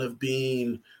kind of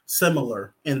being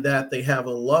similar in that they have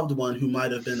a loved one who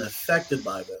might have been affected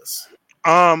by this?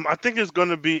 I think it's going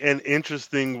to be an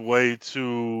interesting way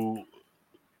to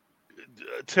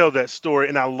tell that story,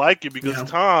 and I like it because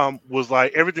Tom was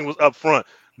like, everything was up front.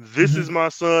 This is my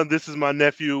son. This is my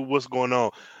nephew. What's going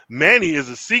on? Manny is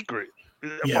a secret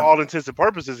for all intents and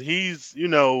purposes. He's,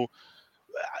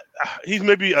 he's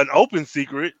maybe an open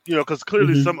secret, because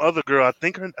clearly some other girl, I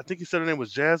think he said her name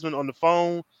was Jasmine on the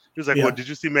phone. He was like, well, did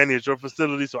you see Manny at your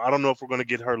facility? So I don't know if we're going to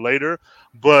get her later,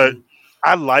 but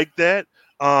I like that.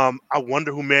 I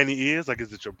wonder who Manny is. Like,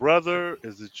 is it your brother?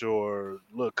 Is it your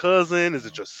little cousin? Is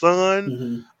it your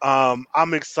son?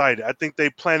 I'm excited. I think they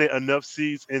planted enough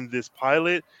seeds in this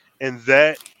pilot, and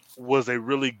that was a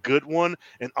really good one.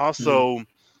 And also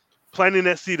planting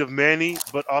that seed of Manny,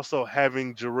 but also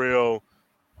having Jarrell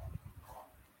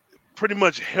pretty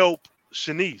much help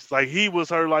Shanice. Like, he was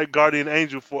her like guardian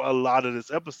angel for a lot of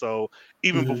this episode,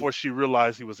 even before she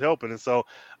realized he was helping. And so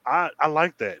I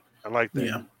like that. I like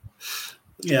that.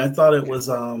 Yeah, I thought it was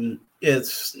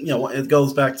it's it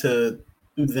goes back to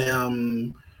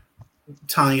them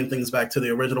tying things back to the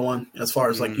original one, as far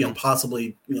as like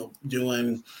possibly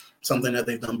doing something that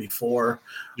they've done before.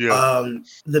 The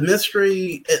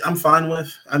mystery I'm fine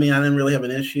with. I mean, I didn't really have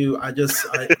an issue.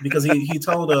 Because he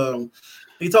told the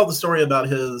story about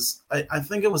his I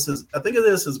think it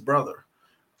is his brother.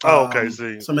 Oh, okay.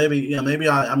 See, so maybe I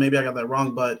got that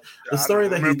wrong, but the story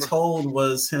that he told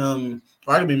was him.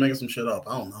 I could be making some shit up.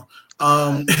 I don't know.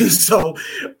 So,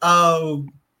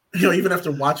 even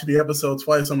after watching the episode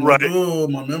twice, I'm like, oh,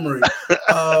 my memory.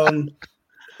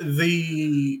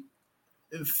 The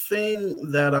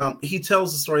thing that he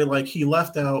tells the story, like, he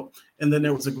left out, and then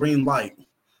there was a green light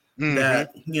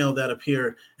that that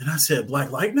appeared, and I said,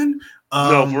 Black Lightning?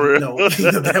 No, for real. No,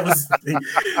 that was the thing.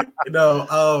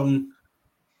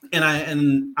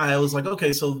 And I was like,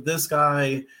 okay, so this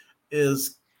guy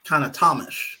is kind of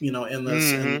Thomish, in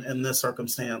this in this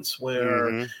circumstance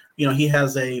where he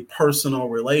has a personal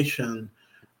relation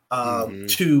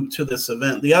to this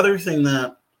event. The other thing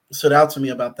that stood out to me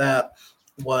about that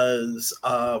was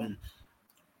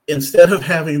instead of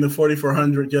having the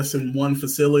 4,400 just in one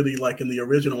facility like in the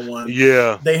original one,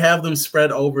 they have them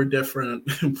spread over different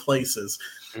places.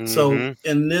 So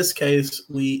in this case,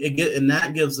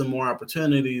 that gives them more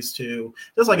opportunities to,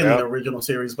 just like in the original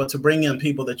series, but to bring in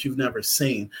people that you've never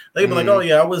seen. They'd be like, oh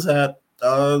yeah, I was at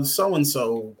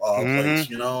so-and-so place,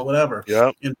 whatever.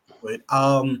 So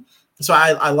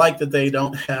I like that they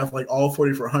don't have like all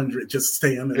 4,400 just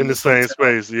staying in the same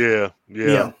space.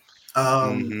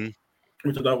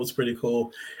 Which I thought was pretty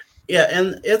cool. Yeah,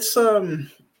 and it's were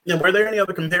there any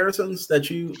other comparisons that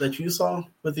you saw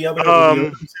with the other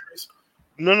series?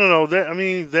 No.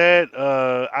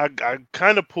 I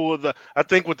kind of pulled I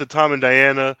think with the Tom and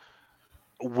Diana,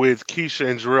 with Keisha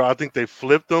and Jarrell, I think they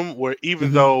flipped them. Where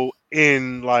even though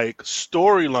in like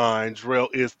storyline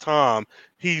Jarrell is Tom,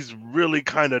 he's really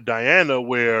kind of Diana.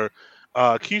 Where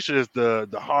Keisha is the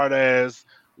hard ass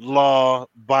law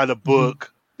by the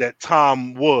book that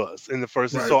Tom was in the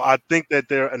first. Right. So I think that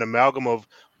they're an amalgam of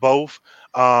both.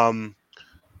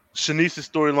 Shanice's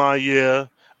storyline,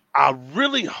 I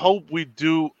really hope we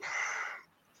do.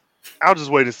 I'll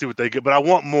just wait and see what they get, but I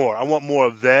want more. I want more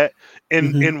of that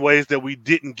in ways that we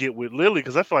didn't get with Lily,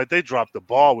 because I feel like they dropped the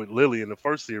ball with Lily in the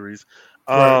first series.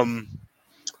 Right.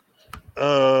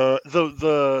 That's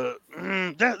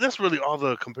really all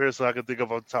the comparison I can think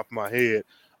of off the top of my head.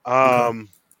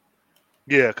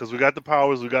 Yeah, because we got the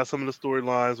powers, we got some of the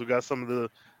storylines, we got some of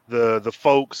the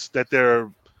folks that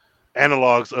they're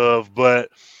analogs of, but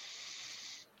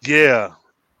yeah.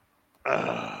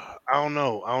 I don't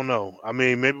know. I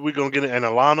mean, maybe we're gonna get an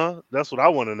Alana. That's what I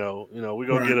want to know. We're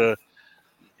gonna get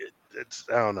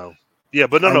I don't know. Yeah,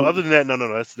 but no. Other than that, no.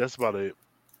 That's about it.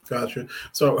 Gotcha.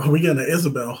 So are we getting an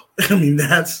Isabel? I mean,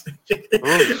 that's.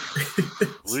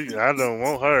 I don't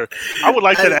want her. I would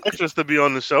like that actress to be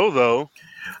on the show, though.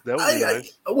 That would be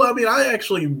nice. Well, I mean, I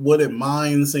actually wouldn't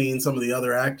mind seeing some of the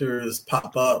other actors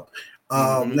pop up.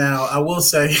 Now, I will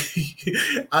say,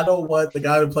 I don't want the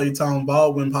guy who played Tom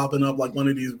Baldwin popping up like one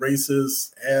of these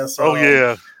racist ass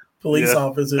police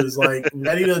officers, like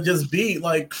ready to just beat.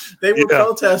 Like they were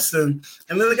protesting,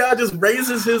 and then the guy just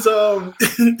raises his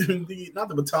not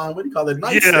the baton, what do you call it,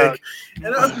 nightstick,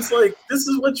 and I was just like, this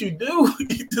is what you do.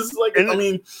 Just like, I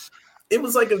mean, it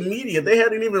was like immediate. They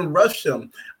hadn't even rushed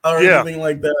him or anything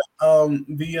like that.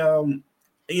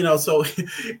 You know, so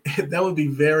that would be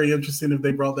very interesting if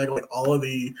they brought back like all of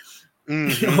the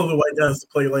all the white guys to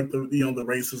play like the the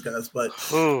racist guys. But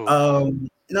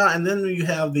no, and then you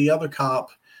have the other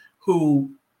cop who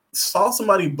saw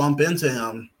somebody bump into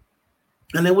him,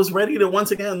 and it was ready to, once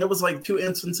again, there was like 2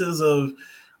 instances of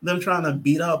them trying to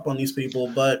beat up on these people.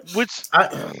 But what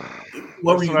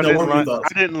were your thoughts?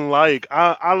 I didn't like.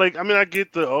 I like. I mean, I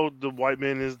get the white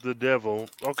man is the devil.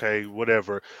 Okay,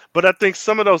 whatever. But I think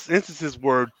some of those instances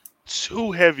were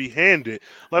too heavy-handed.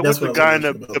 Like with the guy in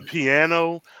the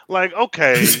piano. Like,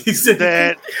 okay, he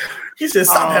said,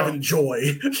 "Stop having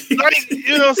joy."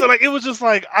 Like, so like it was just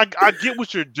like I get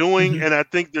what you're doing, and I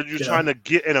think that you're trying to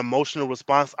get an emotional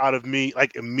response out of me,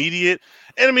 like immediate.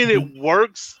 And I mean, it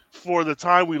works for the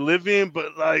time we live in,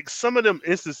 but like some of them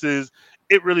instances,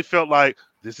 it really felt like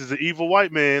this is an evil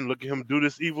white man. Look at him do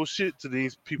this evil shit to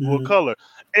these people of color.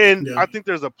 And I think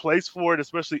there's a place for it,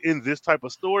 especially in this type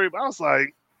of story. But I was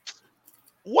like,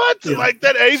 what? Like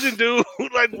that Asian dude,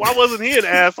 like, why wasn't he an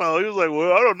asshole? He was like,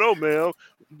 well, I don't know, man.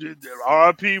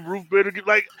 R.I.P. Ruth Bader.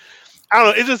 Like, I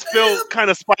don't know. It just felt kind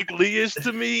of Spike Lee-ish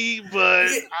to me, but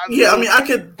I mean, I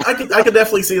could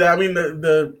definitely see that. I mean,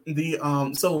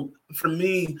 the so for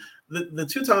me, the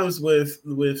 2 times with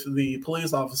the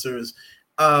police officers,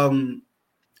 I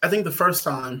think the first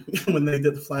time when they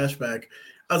did the flashback,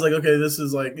 I was like, okay, this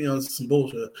is like, this is some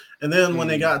bullshit. And then when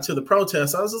they got to the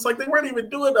protest, I was just like, they weren't even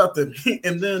doing nothing.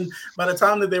 And then by the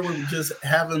time that they were just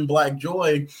having Black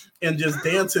Joy and just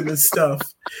dancing and stuff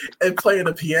and playing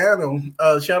the piano,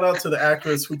 shout out to the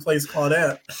actress who plays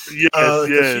Claudette.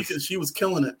 Yes. She was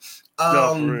killing it.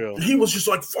 No, for real. He was just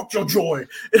like, fuck your joy.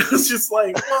 It was just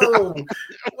like,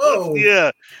 whoa.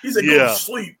 Yeah. He said, go to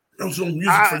sleep. There's some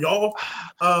music for y'all.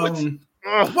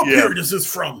 What period is this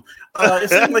from? It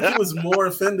seemed like he was more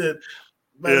offended.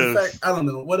 But in fact, I don't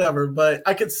know, whatever. But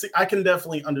I can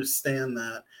definitely understand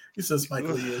that. He says Spike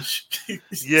Lee-ish.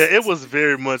 It was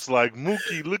very much like,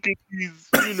 Mookie, look at these,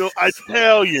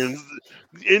 Italians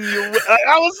in your.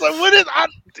 I was like, what is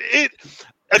it?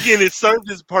 Again, it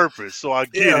served its purpose, so I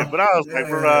get it. But I was like,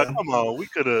 bro, come on, we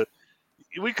could have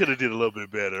did a little bit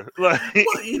better. Like,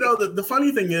 well, the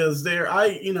funny thing is, the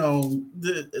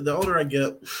older I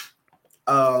get.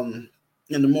 And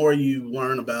the more you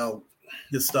learn about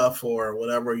this stuff or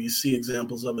whatever, you see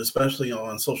examples of it, especially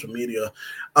on social media.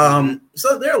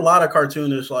 So there are a lot of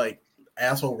cartoonish, like,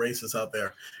 asshole racists out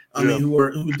there. I mean,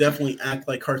 who definitely act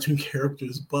like cartoon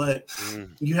characters, but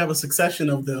you have a succession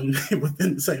of them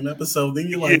within the same episode. Then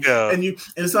you like, and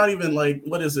it's not even like,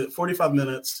 what is it, 45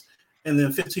 minutes, and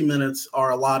then 15 minutes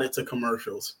are allotted to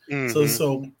commercials.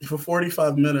 So for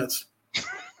 45 minutes.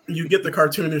 You get the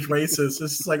cartoonish racist. It's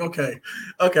just like, okay,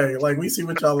 like we see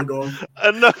what y'all are going.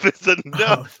 Enough is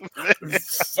enough.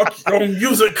 Fuck your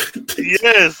music.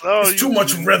 Yes. It's too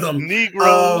much rhythm.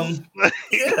 Negroes.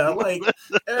 Like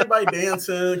everybody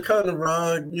dancing, cutting a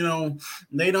rug.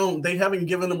 They haven't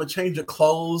given them a change of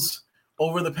clothes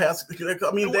over the past.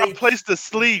 I mean, a place to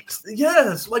sleep.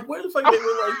 Yes. Like where the fuck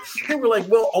they were like,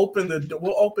 we'll open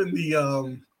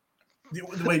the.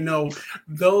 Wait, no,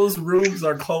 those rooms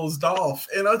are closed off.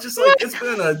 And I was just like, it's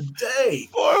been a day.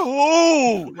 For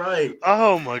who? Right.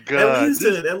 Oh, my God.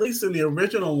 At least in the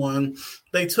original one,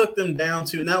 they took them down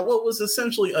to, now what was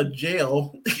essentially a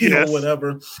jail,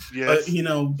 whatever. Yes.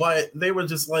 But they were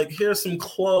just like, here's some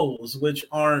clothes, which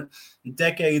aren't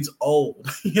decades old,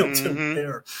 to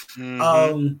wear.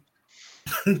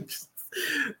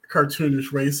 Cartoonish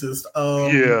racist.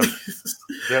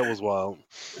 That was wild.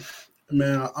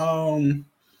 Man,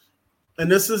 and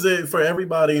this is it for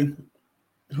everybody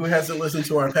who hasn't listened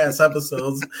to our past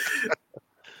episodes.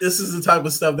 This is the type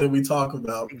of stuff that we talk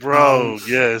about, bro.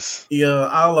 Yes. Yeah,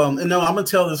 I'm gonna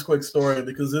tell this quick story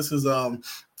because this is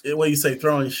what you say,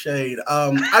 throwing shade.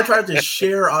 I tried to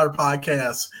share our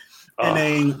podcast in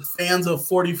a fans of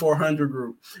 4400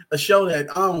 group, a show that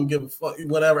I don't give a fuck,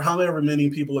 whatever, however many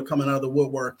people are coming out of the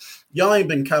woodwork. Y'all ain't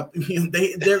been kept.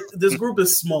 This group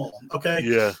is small, okay?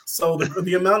 Yeah. So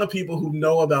the amount of people who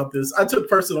know about this, I took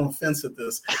personal offense at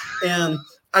this, and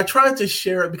I tried to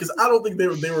share it because I don't think there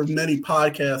were many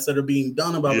podcasts that are being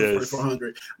done about the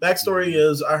 4400. Backstory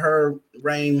is I heard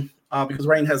Rain, because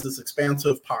Rain has this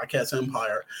expansive podcast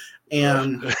empire,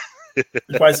 and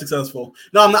Quite successful.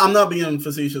 No, I'm not being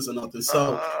facetious or nothing.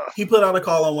 So he put out a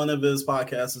call on one of his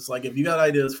podcasts. It's like, if you got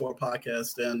ideas for a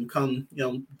podcast, then come,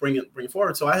 bring it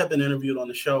forward. So I have been interviewed on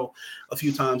the show a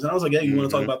few times, and I was like, hey, you want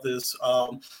to talk about this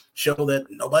show that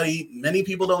many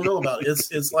people don't know about?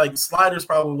 It's like Sliders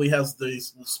probably has the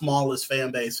smallest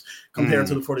fan base compared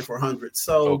to the 4400.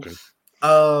 So,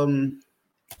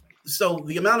 so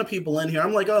the amount of people in here,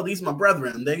 I'm like, oh, these are my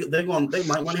brethren. They might want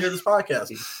to hear this podcast.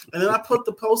 And then I put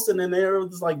the posting in there. It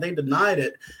was like they denied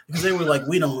it because they were like,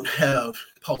 we don't have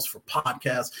posts for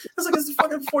podcasts. It's like, it's the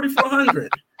fucking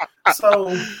 4400.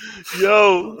 So,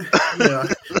 yeah.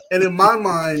 And in my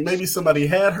mind, maybe somebody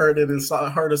had heard it and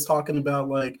heard us talking about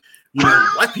like,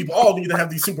 black people all need to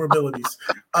have these super abilities.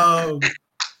 But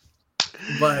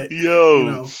maybe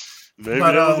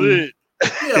that was it.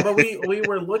 Yeah, but we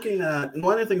were looking at, and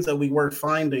one of the things that we were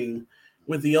finding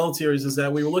with the old series is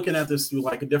that we were looking at this through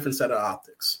like a different set of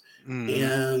optics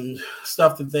and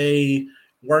stuff that they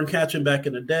weren't catching back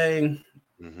in the day,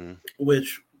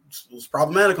 which was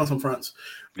problematic on some fronts,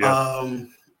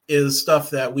 is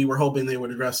stuff that we were hoping they would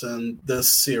address in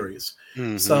this series.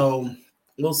 So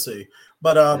we'll see.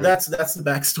 But that's the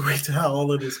backstory to how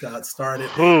all of this got started.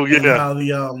 Oh yeah, and how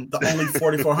the only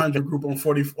 4400 group on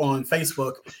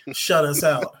Facebook shut us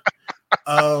out.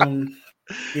 I'm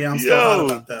still hot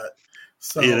about that.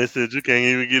 So they said you can't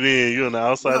even get in. You're on the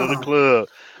outside of the club.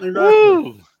 Exactly.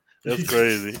 Woo! That's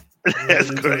crazy. That's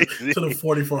crazy. To the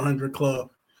 4400 club,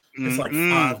 it's like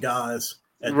 5 guys.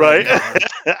 Right.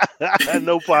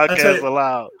 No podcast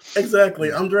allowed.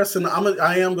 Exactly. I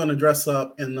am going to dress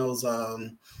up in those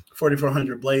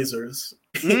 4400 Blazers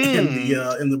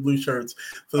in the blue shirts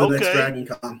for the next Dragon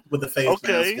Con with the face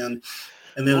mask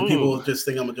and then people will just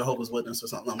think I'm a Jehovah's Witness or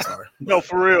something. I'm sorry. No,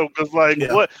 for real, because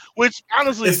what? Which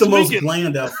honestly, it's the most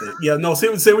bland outfit. Yeah, no. Say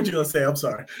what you're gonna say. I'm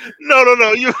sorry.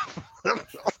 No. You.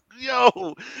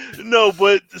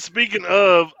 But speaking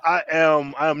of, I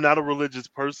am not a religious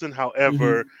person.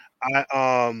 However,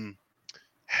 I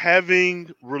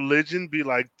having religion be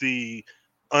like the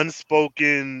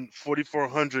unspoken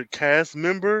 4400 cast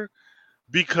member,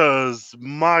 because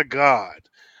my God,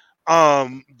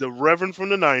 the Reverend from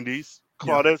the 90s,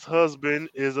 Claudette's husband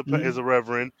is a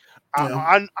Reverend.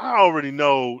 I already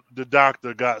know the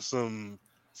doctor got some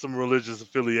religious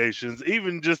affiliations,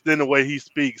 even just in the way he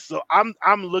speaks. So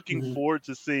I'm looking forward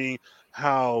to seeing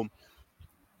how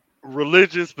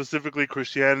religion, specifically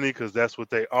Christianity, because that's what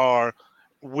they are,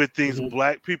 with these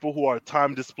black people who are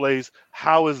time displaced,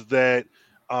 how is that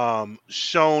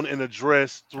shown and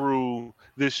addressed through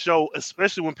this show,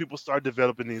 especially when people start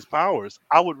developing these powers?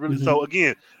 I would really so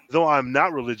again, though I'm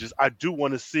not religious, I do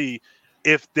want to see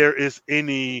if there is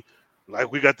any,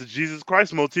 like we got the Jesus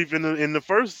Christ motif in the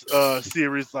first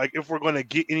series, like if we're going to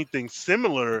get anything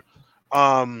similar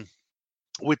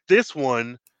with this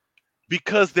one,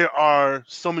 because there are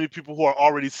so many people who are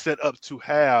already set up to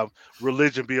have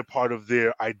religion be a part of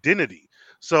their identity.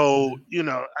 So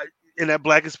in that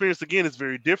black experience, again, is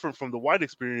very different from the white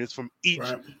experience from each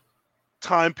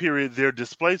time period they're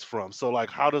displaced from. So like,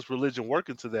 how does religion work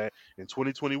into that in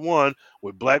 2021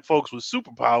 with black folks with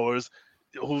superpowers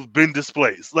who've been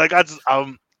displaced? Like,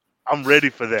 I'm ready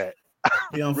for that.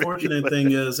 The unfortunate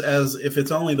thing is, as if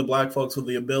it's only the black folks with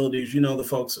the abilities, the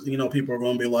folks, people are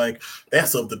going to be like,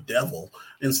 that's of the devil,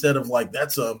 instead of like,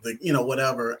 that's of the,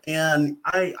 whatever. And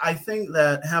I think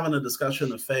that having a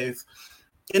discussion of faith,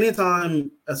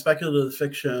 anytime a speculative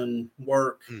fiction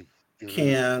work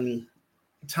can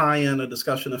tie in a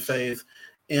discussion of faith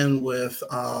in with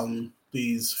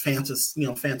these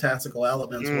fantastical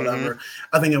elements, whatever,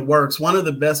 I think it works. One of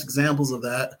the best examples of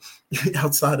that,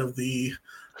 outside of the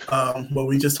what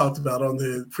we just talked about on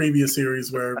the previous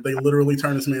series, where they literally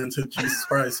turn this man into Jesus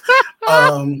Christ.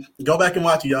 Go back and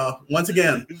watch it, y'all. Once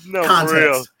again,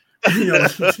 context.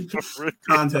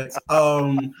 Context.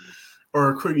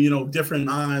 Or different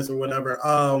eyes or whatever.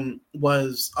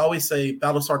 Was I always say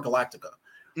Battlestar Galactica.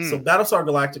 So Battlestar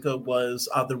Galactica was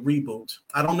the reboot.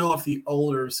 I don't know if the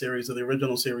older series or the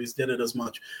original series did it as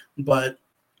much, but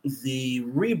the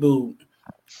reboot,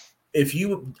 if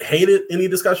you hated any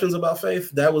discussions about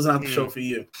faith, that was not the show for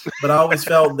you. But I always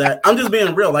felt that, I'm just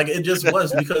being real, like it just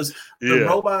was, because the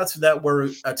robots that were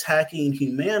attacking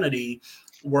humanity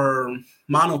were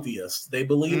monotheists. They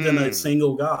believed in a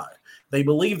single God. They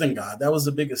believed in God. That was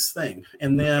the biggest thing.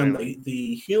 And then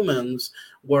the humans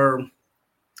were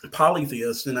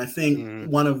polytheists. And I think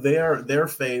one of their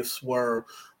faiths were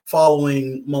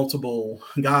following multiple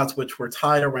gods, which were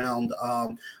tied around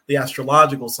the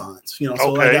astrological signs.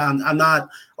 So like I'm not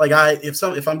like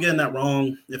if I'm getting that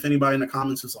wrong, if anybody in the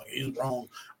comments is like he's wrong,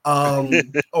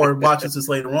 or watches this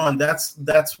later on. That's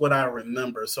what I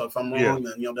remember. So if I'm wrong,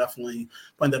 then definitely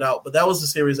point that out. But that was the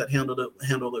series that handled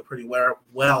it pretty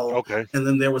well. Okay. And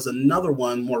then there was another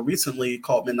one more recently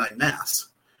called Midnight Mass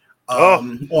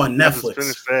on Netflix. I just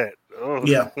finished that. Oh.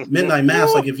 Yeah, Midnight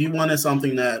Mass. Like if you wanted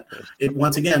something that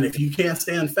once again, if you can't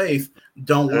stand faith,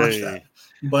 don't watch that.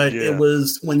 But it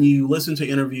was when you listen to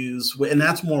interviews, and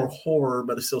that's more horror,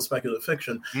 but it's still speculative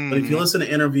fiction. Mm-hmm. But if you listen to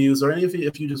interviews, or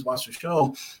if you just watch the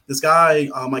show, this guy,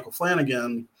 Michael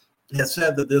Flanagan, has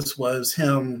said that this was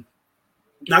him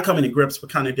not coming to grips,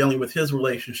 but kind of dealing with his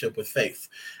relationship with faith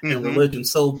and religion.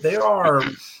 So there are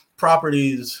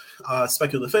properties,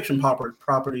 speculative fiction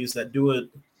properties that do it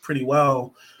pretty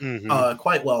well,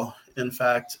 quite well, in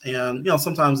fact. And,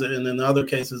 sometimes, and in other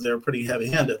cases, they're pretty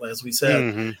heavy-handed, as we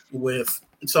said, with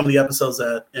some of the episodes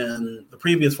that in the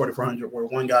previous 4400 where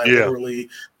one guy literally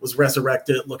was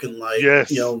resurrected looking like,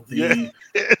 the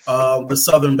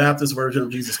Southern Baptist version of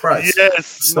Jesus Christ. Yes.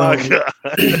 So,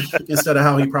 instead of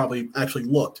how he probably actually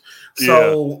looked.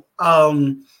 So,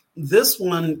 this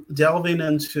one delving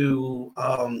into,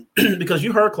 because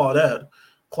you heard Claudette.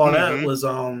 Claudette was,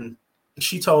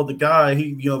 she told the guy,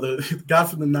 the guy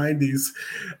from the 90s,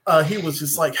 he was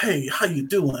just like, "Hey, how you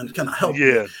doing? Can I help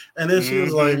you?" And then she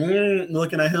was like,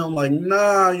 looking at him like,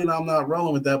 "Nah, I'm not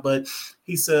rolling with that." But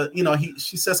he said,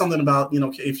 she said something about,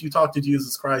 if you talk to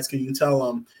Jesus Christ, can you tell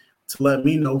him to let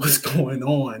me know what's going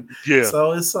on? Yeah.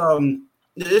 So it's the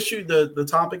issue, the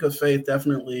topic of faith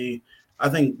definitely, I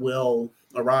think, will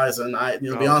arise. And I,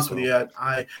 to be honest with you,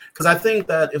 because I think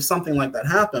that if something like that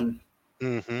happened,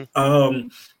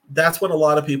 that's what a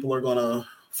lot of people are going to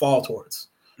fall towards.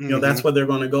 That's what they're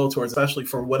going to go towards, especially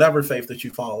for whatever faith that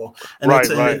you follow. And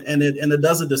it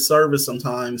does a disservice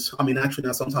sometimes. I mean, actually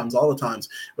not sometimes, all the times.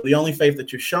 But the only faith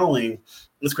that you're showing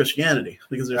is Christianity,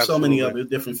 because there's so many other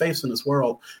different faiths in this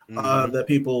world that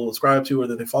people ascribe to or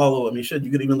that they follow. I mean, you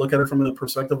could even look at it from the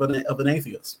perspective of an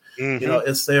atheist.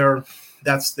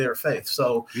 That's their faith.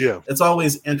 So it's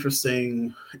always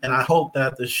interesting, and I hope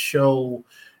that the show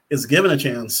is given a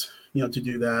chance, to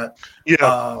do that.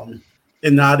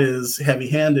 And not as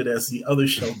heavy-handed as the other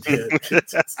show did. When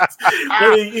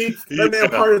they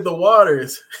parted the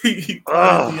waters, he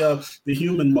parted the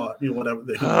human mod, whatever.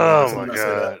 The human waters, my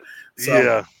God.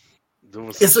 So,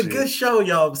 it's a good show,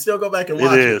 y'all. Still go back and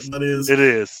watch it. But it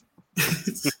is.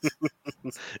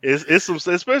 It's some,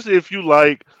 especially if you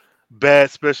like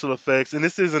bad special effects. And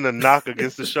this isn't a knock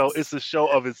against the show. It's a show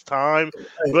of its time.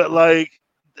 But like,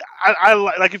 I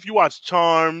like if you watch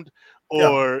Charmed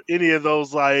or any of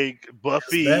those like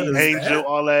Buffy, Angel,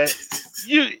 all that,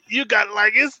 you got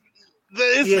like it's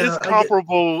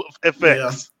comparable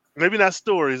effects. Maybe not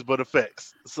stories, but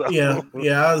effects. So I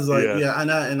was like,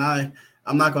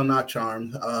 I'm not gonna knock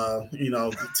Charmed.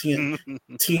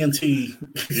 TNT.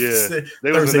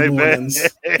 They was in mornings.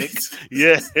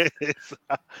 Yes.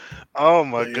 Oh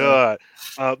my God.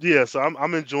 So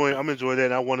I'm enjoying that,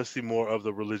 and I want to see more of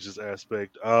the religious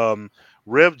aspect.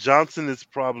 Rev Johnson is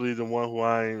probably the one who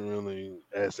I ain't really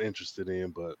as interested in,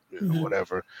 but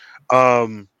whatever.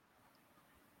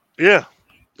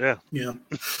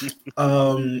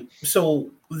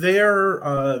 So there,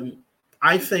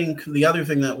 I think the other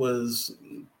thing that was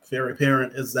very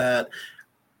apparent is that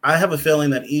I have a feeling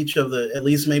that each of at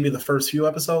least maybe the first few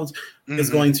episodes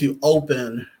is going to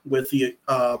open with the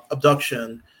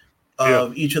abduction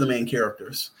of each of the main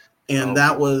characters. And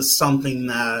that was something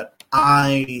that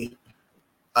I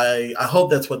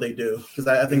hope that's what they do, because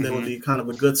I think that would be kind of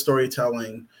a good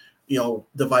storytelling,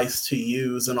 device to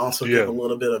use, and also give a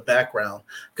little bit of background.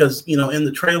 Because, in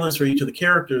the trailers for each of the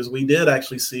characters, we did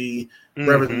actually see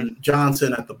Reverend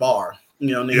Johnson at the bar,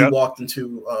 and he walked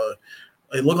into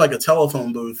it looked like a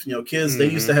telephone booth. Kids, they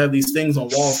used to have these things on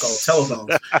walls called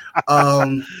telephones.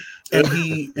 And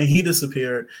he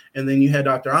disappeared. And then you had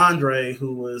Dr. Andre,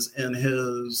 who was in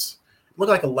his,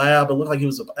 looked like a lab. It looked like he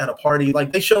was at a party.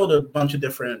 Like, they showed a bunch of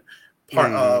different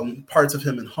parts of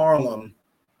him in Harlem.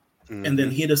 And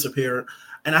then he disappeared.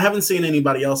 And I haven't seen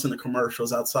anybody else in the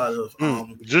commercials outside of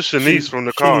just Shanice from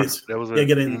the car. That was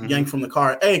getting yanked from the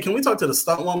car. Hey, can we talk to the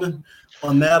stunt woman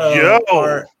on that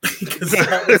part? Because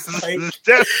that was like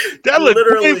that looked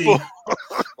literally painful.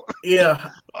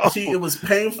 It was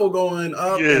painful going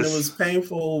up, and it was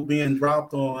painful being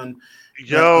dropped on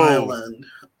the island.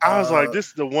 I was like, this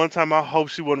is the one time I hope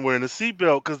she wasn't wearing a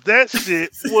seatbelt, because that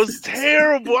shit was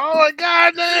terrible. Oh my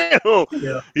God, damn.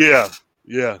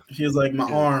 Yeah. She was like, my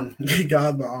arm.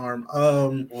 God, my arm.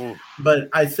 But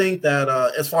I think that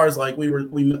as far as like we were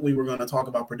going to talk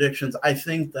about predictions, I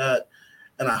think that,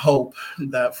 and I hope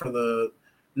that for the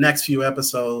next few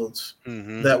episodes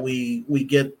that we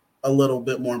get a little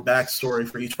bit more backstory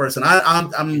for each person.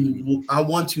 I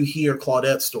want to hear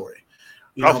Claudette's story,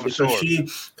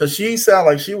 because she sounded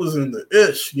like she was in the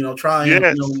ish, trying,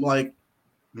 like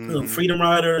Freedom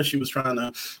Rider. She was trying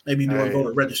to maybe do a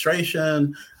voter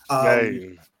registration,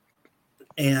 and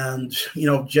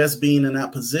just being in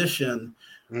that position.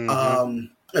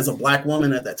 As a Black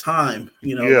woman at that time,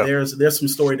 there's some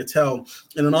story to tell,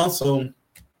 and then also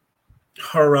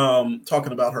her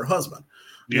talking about her husband.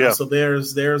 So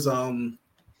there's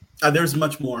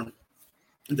much more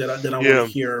that I want to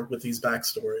hear with these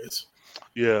backstories.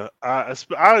 Yeah, I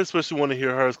especially want to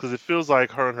hear hers because it feels like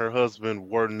her and her husband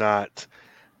were not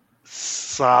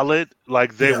solid.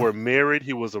 Like they were married.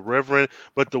 He was a reverend,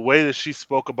 but the way that she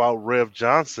spoke about Rev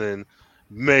Johnson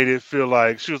made it feel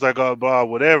like she was like, oh, blah,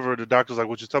 whatever. The doctor's like,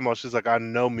 what you talking about? She's like, I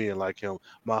know men like him.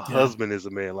 My husband is a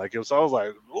man like him. So I was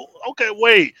like, oh, okay,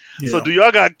 wait. So do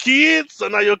y'all got kids? So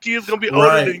now your kids gonna be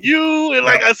older than you?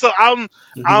 And so I'm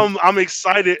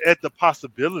excited at the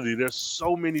possibility. There's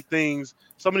so many things,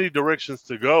 so many directions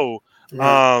to go.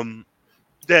 But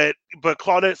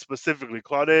Claudette specifically,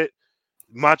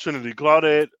 my Trinity,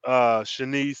 Claudette,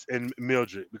 Shanice, and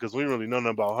Mildred, because we don't really know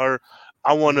nothing about her.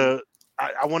 I want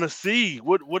to see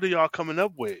what are y'all coming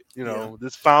up with?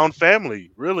 This found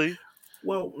family, really.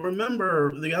 Well,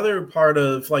 remember the other part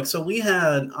of so we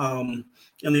had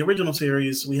in the original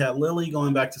series we had Lily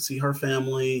going back to see her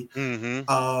family.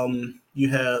 You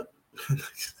had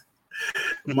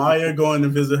Maya going to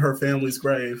visit her family's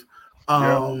grave,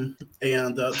 and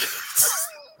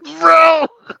bro.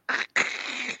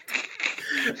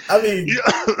 I mean,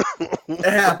 it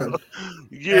happened.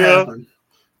 Yeah. It happened.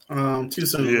 Too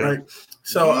soon, right?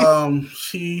 So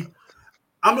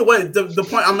the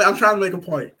point, I'm trying to make a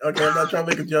point. Okay, I'm not trying to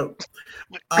make a joke.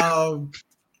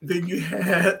 Then you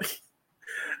had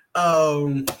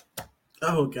oh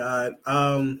God.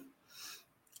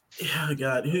 Yeah,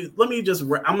 God. Let me just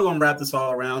I'm gonna wrap this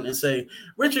all around and say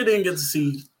Richard didn't get to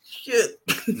see shit.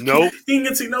 Nope. He didn't get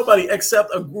to see nobody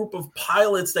except a group of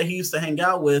pilots that he used to hang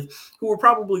out with who were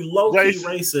probably low-key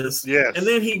racist. Yes. And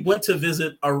then he went to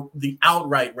visit the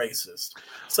outright racist.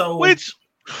 So which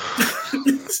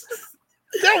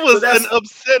that was an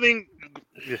upsetting.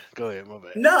 Yeah, go ahead, my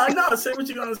bad. No, say what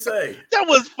you're gonna say. That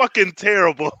was fucking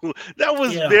terrible. That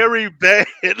was very bad.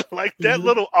 Like that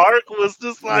little arc was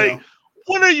just like,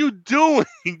 what are you doing?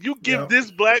 You give this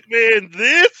Black man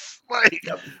this?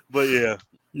 But yeah.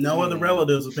 No other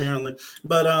relatives apparently,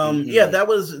 but that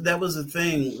was a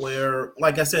thing where,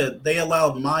 like I said, they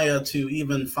allowed Maya to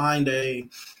even find a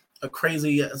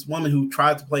crazy woman who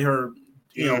tried to play her,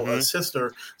 a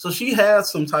sister. So she had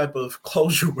some type of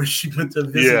closure where she went to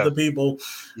visit the people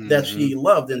that she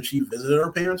loved, and she visited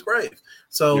her parents' grave.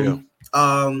 So,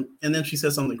 and then she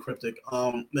said something cryptic.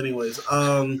 Anyways,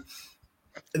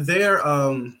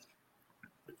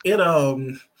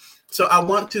 so I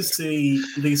want to see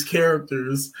these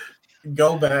characters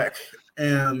go back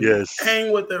and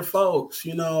hang with their folks,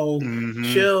 chill.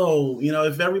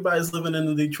 If everybody's living in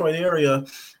the Detroit area,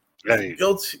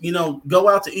 go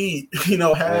out to eat,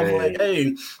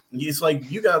 it's like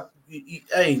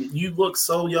you look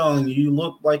so young. You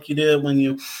look like you did when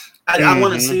you, I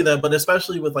want to see that, but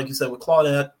especially with, like you said, with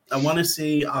Claudette, I want to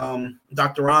see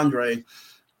Dr. Andre.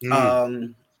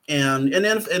 And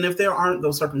if there aren't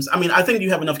those circumstances, I think you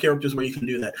have enough characters where you can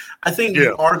do that. I think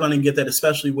you are going to get that,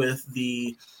 especially with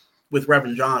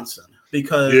Reverend Johnson,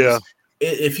 because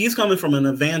if he's coming from an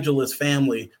evangelist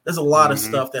family, there's a lot of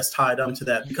stuff that's tied up to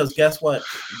that. Because guess what?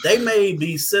 They may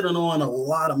be sitting on a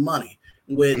lot of money,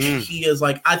 which he is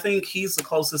like. I think he's the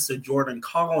closest to Jordan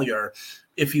Collier.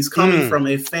 If he's coming from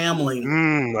a family,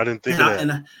 I didn't think of that.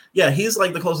 And he's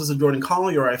like the closest to Jordan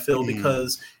Collier, I feel,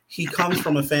 because he comes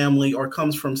from a family or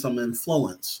comes from some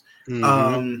influence.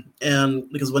 And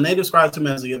because when they described him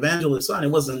as the evangelist son, it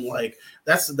wasn't like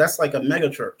that's like a mega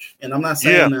church. And I'm not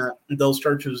saying that those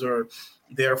churches are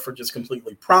there for just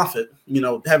completely profit,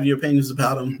 have your opinions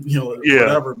about them,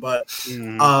 whatever. But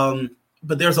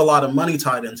there's a lot of money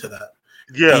tied into that.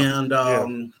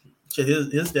 And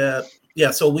his dad.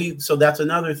 So that's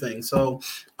another thing. So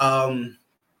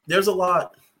there's a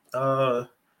lot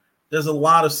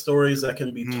of stories that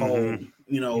can be told,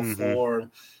 for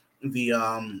the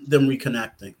them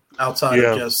reconnecting outside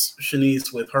of just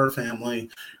Shanice with her family,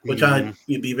 which I'd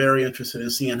be very interested in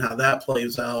seeing how that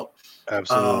plays out.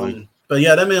 Absolutely. But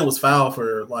that man was foul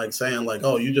for saying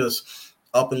oh, you just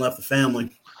up and left the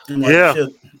family. And shit.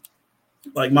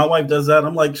 Like my wife does that.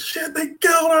 I'm like, shit, they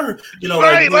killed her. You don't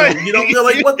feel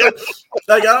like what the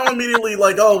I don't immediately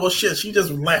oh well shit, she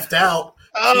just left out.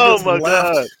 Oh my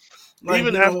God.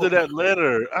 Even after that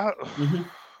letter,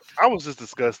 I was just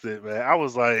disgusted, man. I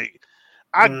was like,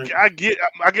 I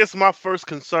guess my first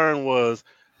concern was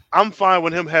I'm fine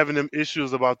with him having them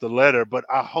issues about the letter, but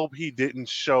I hope he didn't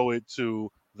show it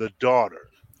to the daughter.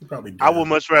 He probably did. I would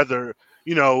much rather,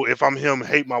 if I'm him,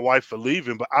 hate my wife for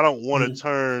leaving, but I don't want to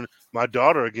turn my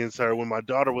daughter against her when my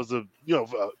daughter was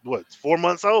 4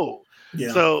 months old.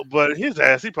 Yeah. So, but his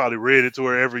ass, he probably read it to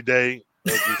her every day.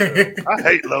 I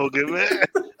hate Logan, man.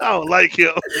 I don't like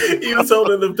him. He was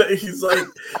holding the. He's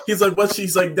like, what?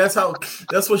 She's like, that's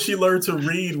what she learned to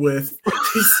read with.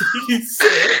 He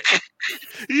said,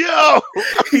 yo,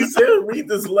 he said, read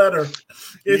this letter.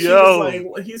 And she was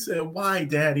like, he said, why,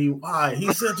 Daddy? Why?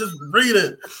 He said, just read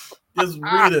it. Just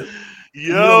read it.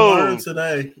 Yo, learn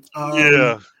today.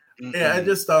 Yeah. Yeah,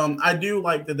 I do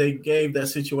like that they gave that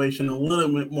situation a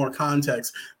little bit more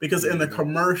context because in the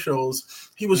commercials,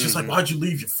 he was just like, why'd you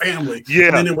leave your family? Yeah.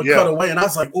 And then it would cut away. And I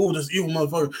was like, oh, this evil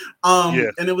motherfucker.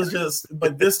 And it was just,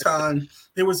 but this time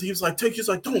he was like,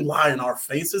 don't lie in our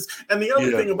faces. And the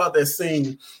other thing about that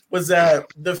scene was that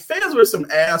the fans were some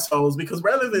assholes because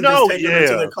rather than just taking her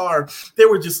to the car, they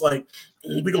were just like,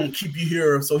 we're gonna keep you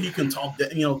here so he can talk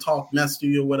mess to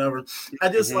you or whatever. I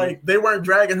just like they weren't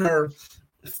dragging her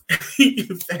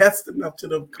fast enough to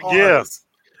the cars.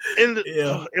 In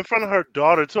front of her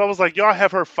daughter too. I was like, y'all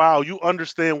have her file. You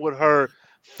understand what her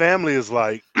family is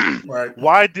like. Right.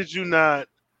 Why did you not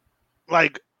I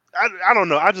don't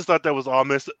know. I just thought that was all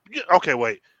messed up. Okay,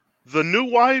 wait. The new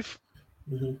wife.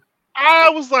 Mm-hmm.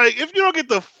 I was like, if you don't get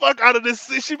the fuck out of this,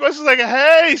 she was like,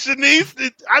 hey, Shanice,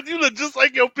 you look just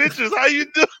like your pictures. How you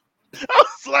do? I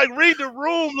was like, read the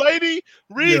room, lady.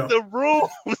 Read the room.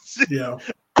 Yeah.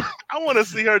 I want to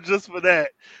see her just for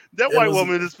that. That white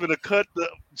woman is finna cut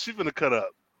she's finna cut up.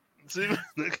 Did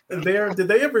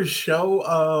they ever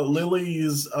show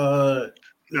Lily's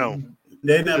no.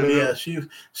 They never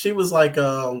she was like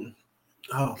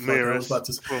Maris from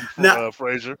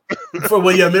Frasier.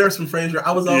 Maris from Frasier.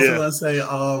 I was also gonna say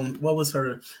what was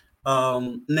her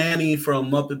nanny from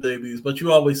Muppet Babies, but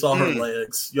you always saw her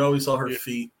legs. You always saw her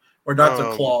feet. Or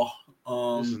Dr. Claw.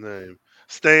 What's his name?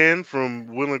 Stan from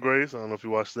Will and Grace. I don't know if you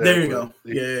watched that. There you go.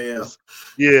 Yeah.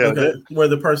 Okay. Where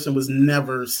the person was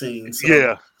never seen. So.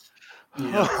 Yeah.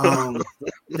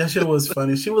 That shit was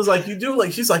funny. She was like,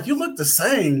 she's like, you look the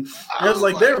same. And I was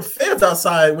like, there were fans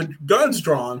outside with guns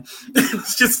drawn.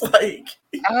 It's just like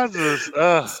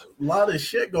a lot of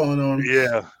shit going on.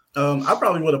 Yeah. I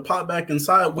probably would have popped back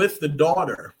inside with the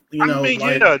daughter.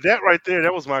 That right there,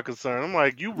 that was my concern. I'm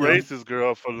like, you raised this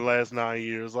girl for the last 9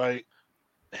 years. Like,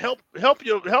 help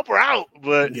her out.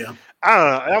 But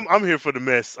I don't know. I'm here for the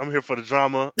mess. I'm here for the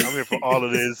drama. I'm here for all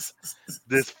of this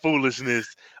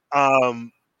foolishness.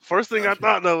 First thing I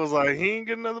thought though was like, he ain't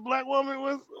get another black woman.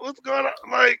 What's going on?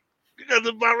 Like, you got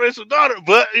the biracial daughter,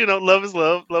 but love is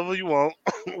love. Love who you want,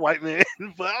 white man.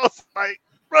 But I was like,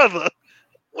 brother,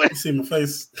 you see my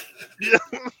face. Yeah.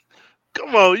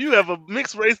 Come on, you have a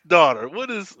mixed race daughter. But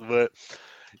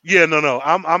yeah, no.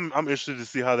 I'm interested to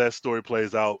see how that story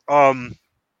plays out.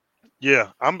 Yeah,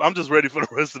 I'm just ready for the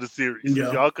rest of the series. Yeah.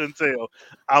 If y'all couldn't tell,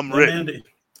 I'm ready. Andy,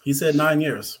 he said 9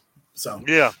 years. So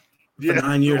yeah. For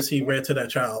 9 years, he read to that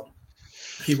child.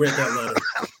 He read that letter.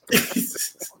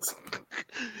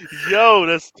 Yo,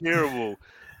 that's terrible.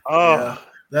 Yeah,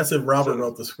 that's if Robert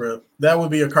wrote the script. That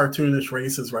would be a cartoonish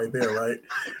racist right there, right?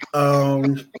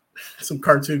 Some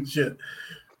cartoon shit.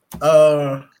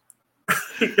 Oh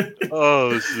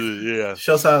shit, yeah.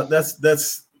 Shows how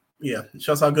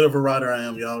shows how good of a writer I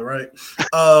am, y'all, right?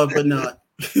 But not.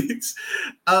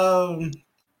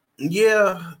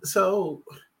 Yeah, so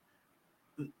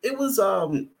it was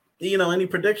any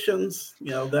predictions?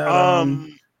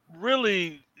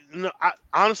 Really,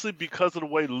 honestly, because of the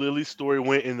way Lily's story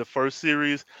went in the first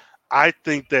series, I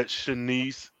think that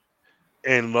Shanice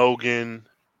and Logan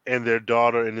and their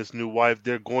daughter and his new wife,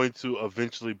 they're going to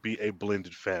eventually be a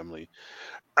blended family.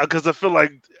 Because I feel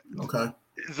like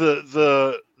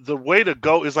the way to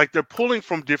go is like they're pulling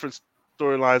from different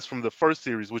storylines from the first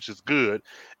series, which is good.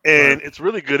 And it's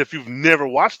really good if you've never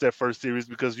watched that first series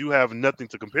because you have nothing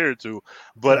to compare it to.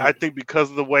 But I think because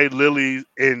of the way Lily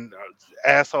and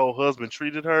asshole husband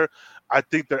treated her, I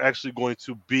think they're actually going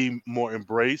to be more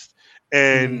embraced.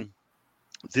 And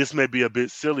this may be a bit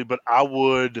silly, but I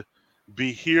would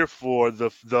be here for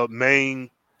the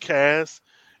main cast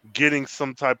getting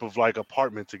some type of like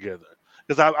apartment together.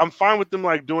 Because I'm fine with them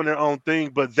like doing their own thing,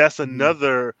 but that's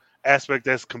another aspect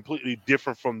that's completely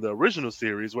different from the original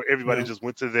series where everybody just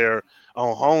went to their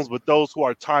own homes. But those who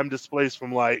are time displaced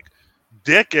from like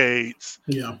decades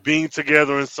being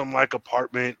together in some like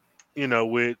apartment,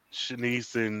 with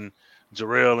Shanice and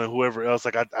Jarrell and whoever else,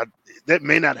 like I that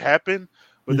may not happen,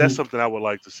 but that's something I would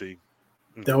like to see.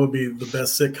 That would be the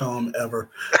best sitcom ever.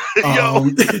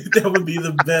 That would be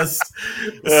the best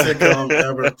sitcom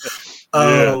ever.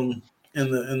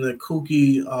 And the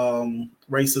kooky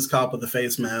racist cop with the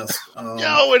face mask.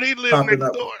 And he lived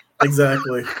next door.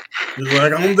 Exactly. He's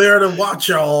like, I'm there to watch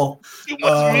y'all. Too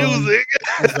much music.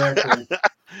 Exactly.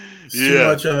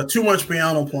 Too much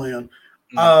piano playing.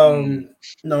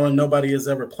 No, and nobody has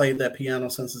ever played that piano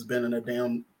since it's been in a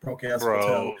damn broadcast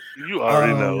hotel. You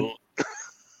already know.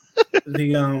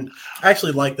 I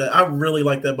actually like that. I really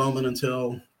like that moment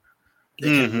until they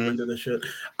can't move into this shit.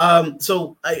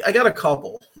 So I got a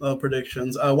couple of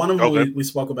predictions. One of them we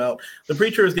spoke about. The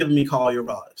Preacher is giving me Call Your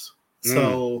Vibes.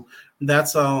 So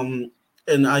that's and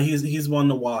he's one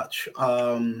to watch.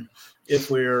 If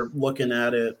we're looking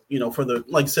at it, for the,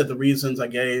 like I said, the reasons I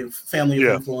gave, family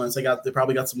of influence, they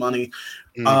probably got some money.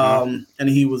 And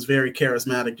he was very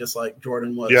charismatic, just like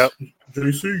Jordan was. Yep.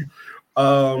 JC.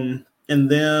 And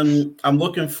then I'm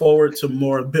looking forward to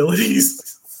more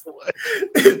abilities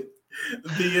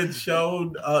being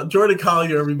shown. Jordan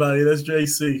Collier, everybody, that's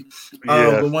JC.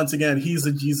 But once again, he's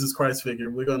a Jesus Christ figure.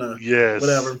 We're gonna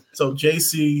whatever. So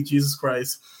JC, Jesus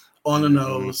Christ, on the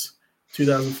nose,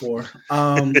 2004.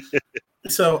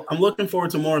 So I'm looking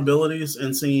forward to more abilities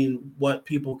and seeing what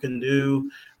people can do.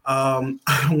 I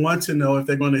want to know if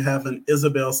they're going to have an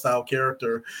Isabel style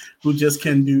character who just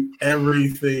can do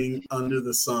everything under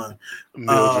the sun.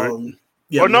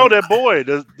 That boy,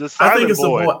 the silent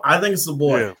boy. I think it's the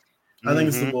boy. Yeah. I think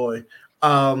it's the boy.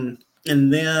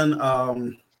 And then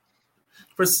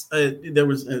there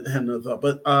was another thought,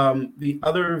 but the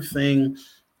other thing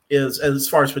is, as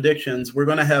far as predictions, we're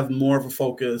going to have more of a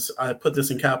focus. I put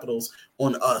this in capitals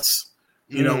on us.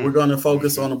 We're going to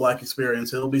focus on the Black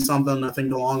experience. It'll be something, I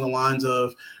think, along the lines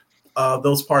of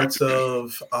those parts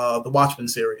of the Watchmen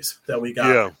series that we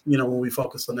got, when we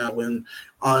focus on that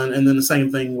and then the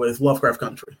same thing with Lovecraft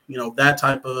Country, that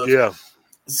type of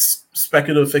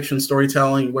speculative fiction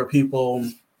storytelling where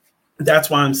that's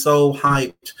why I'm so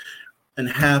hyped and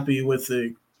happy with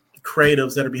the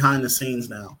creatives that are behind the scenes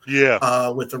now.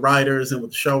 With the writers and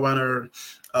with the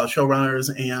showrunners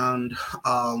and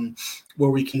where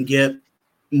we can get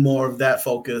more of that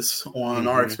focus on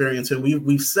our experience. And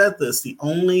we've said this,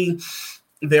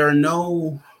 there are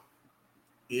no,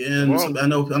 and I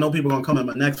know people are gonna come at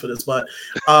my neck for this, but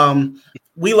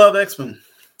we love X-Men.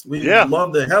 We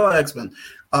love the hell out of X-Men.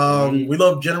 We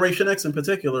love Generation X in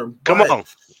particular. Come on.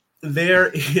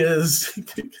 There's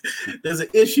an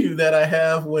issue that I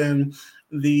have when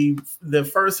the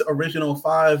first original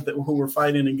five who were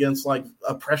fighting against like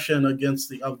oppression against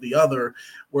the other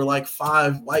were like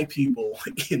five white people.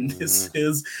 And this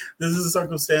is a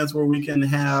circumstance where we can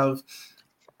have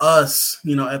us,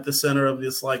 at the center of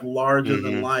this like larger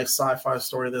than life sci-fi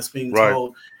story that's being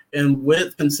told. And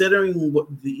with considering what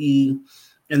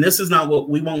and this is not what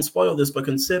we won't spoil this, but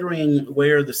considering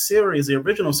where the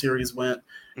original series went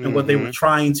and what they were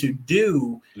trying to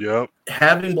do,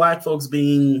 having Black folks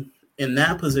being in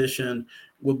that position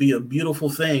would be a beautiful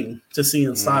thing to see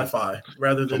in sci-fi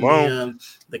rather than being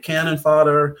the cannon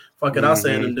fodder. Fuck it, I'll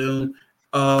say it in Dune.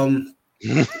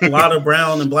 A lot of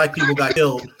brown and Black people got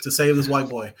killed to save this white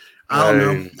boy. I don't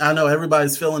know. I know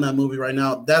everybody's feeling that movie right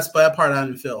now. That part I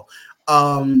didn't feel.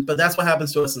 But that's what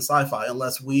happens to us in sci-fi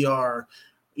unless we are,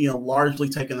 largely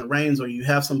taking the reins, or you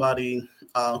have somebody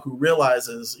who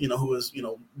realizes, who is,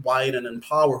 white and in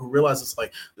power, who realizes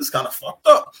like this is kind of fucked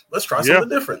up. Let's try something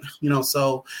different,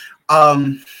 So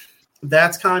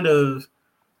that's kind of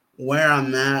where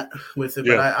I'm at with it.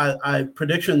 But I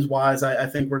predictions wise, I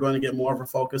think we're going to get more of a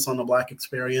focus on the Black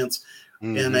experience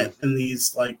in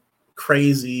these like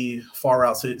crazy far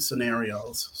out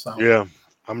scenarios. So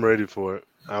I'm ready for it.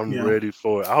 I'm ready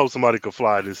for it. I hope somebody could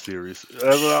fly this series.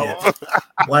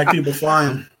 Black people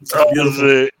flying. It's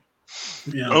beautiful.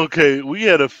 Yeah. Okay, we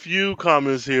had a few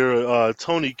comments here.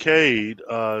 Tony Cade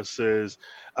says,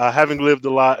 having lived a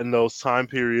lot in those time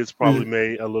periods probably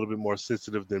made a little bit more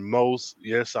sensitive than most.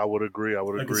 Yes, I would agree. I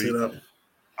can see that.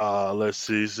 Let's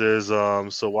see. He says,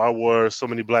 so why were so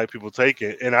many Black people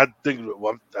taken? And I think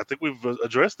we've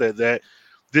addressed that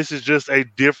this is just a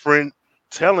different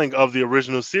telling of the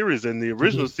original series. In the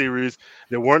original series,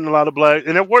 there weren't a lot of Black,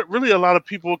 and there weren't really a lot of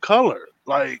people of color.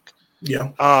 Like,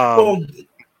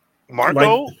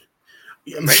 Marco.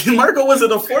 Marco was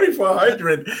in a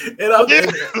 4400,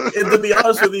 and to be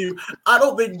honest with you, I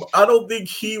don't think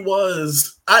he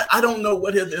was. I don't know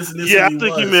what his ethnicity was. Yeah, I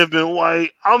think he may have been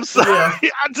white. I'm sorry.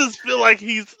 I just feel like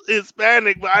he's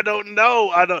Hispanic, but I don't know.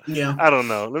 I don't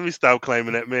know. Let me stop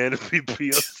claiming that man to be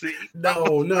POC.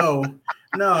 No.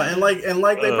 No, and like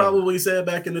they probably said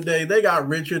back in the day, they got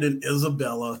Richard and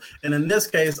Isabella, and in this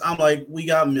case, I'm like, we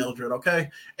got Mildred, okay.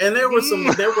 And there were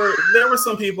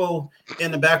some people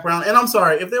in the background, and I'm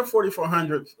sorry if there are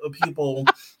 4,400 people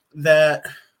that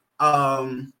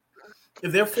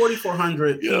if there are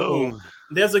 4,400 people,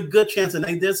 there's a good chance, and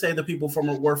they did say the people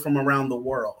were from around the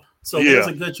world, so there's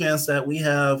a good chance that we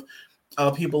have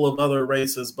people of other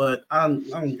races, but I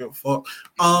don't give a fuck.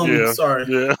 Sorry.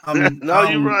 Yeah. No,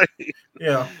 you're right.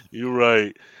 Yeah. You're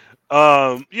right.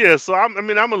 So I'm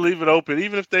gonna leave it open.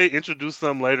 Even if they introduce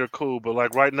something later, cool. But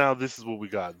like right now, this is what we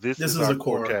got. This is our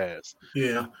core cast.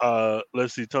 Yeah.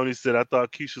 Let's see. Tony said, I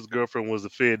thought Keisha's girlfriund was a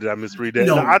Fed. Did I misread that?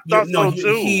 No, I thought so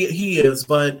too. He is,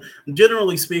 but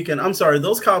generally speaking, I'm sorry,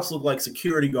 those cops look like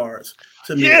security guards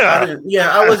to me. Yeah.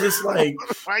 I was just like,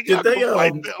 did they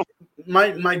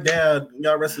my dad,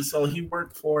 God rest his soul, he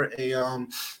worked for a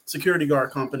security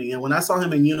guard company, and when I saw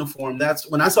him in uniform,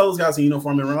 when I saw those guys in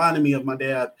uniform, it reminded me of my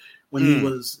dad when he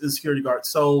was a security guard.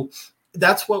 So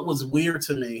that's what was weird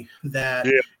to me, that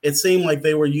it seemed like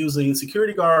they were using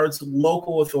security guards,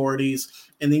 local authorities,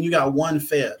 and then you got one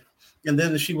Fed. And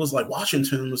then she was like,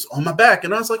 Washington was on my back.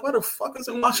 And I was like, why the fuck is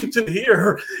in Washington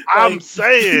here? I'm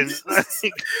saying,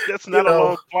 that's not a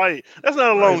long flight. That's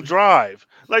not a long drive.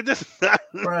 Like this.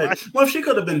 Right. Well, she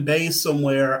could have been based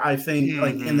somewhere, I think,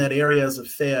 like in that area as a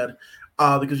Fed,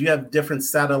 because you have different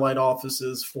satellite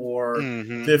offices for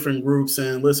different groups.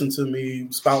 And listen to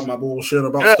me spout my bullshit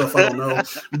about stuff I don't know.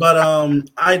 But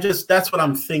that's what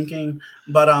I'm thinking.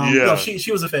 But no,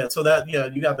 she was a Fed. So that,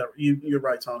 you got that. You're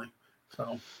right, Tony.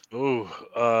 So.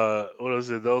 What is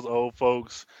it? Those old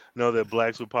folks know that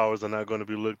blacks with powers are not going to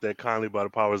be looked at kindly by the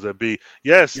powers that be.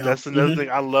 Yes, that's another thing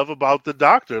I love about the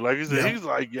Doctor. Like he said, he's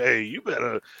like, hey, you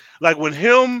better, like when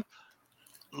him,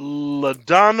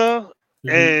 LaDonna,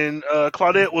 and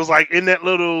Claudette was like in that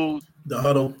the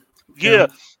huddle. Yeah.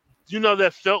 You know,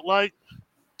 that felt like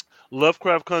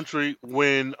Lovecraft Country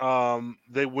when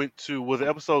they went to, was it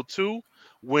episode 2?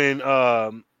 When they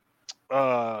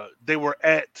were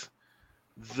at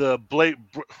the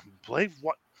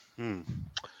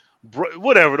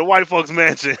whatever, the white folks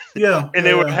mansion. And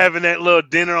they were having that little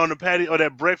dinner on the patio, or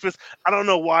that breakfast. I don't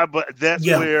know why, but that's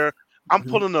where I'm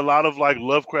pulling a lot of like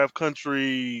Lovecraft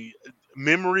Country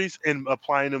memories and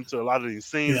applying them to a lot of these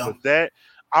scenes. But that,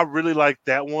 I really like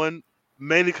that one,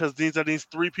 mainly because these are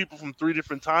 3 people from 3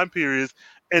 different time periods,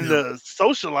 and the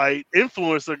socialite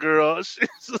influencer girl, she's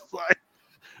just like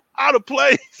out of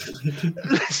place.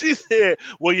 She said,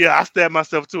 well, I stabbed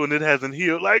myself too and it hasn't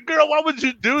healed. Like, girl, why would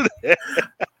you do that?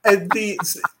 And the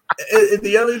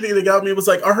other thing that got me was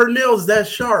like, are her nails that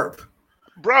sharp?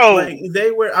 Bro, like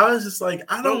I was just like,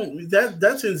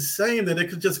 that's insane that it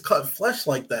could just cut flesh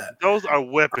like that. Those are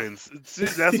weapons. See,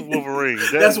 that's Wolverine.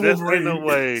 That's Wolverine.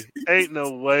 Ain't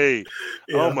no way.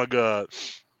 Oh my God.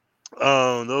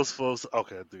 Those folks.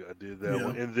 Okay, I think I did that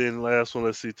one. And then last one,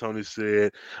 let's see. Tony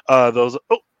said, those.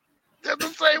 Oh, that's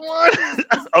the same one.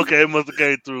 Okay, it must have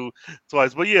came through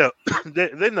twice. But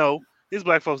they know. These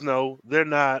black folks know they're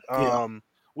not.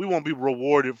 We won't be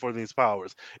rewarded for these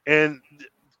powers. And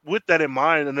with that in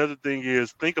mind, another thing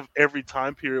is, think of every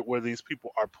time period where these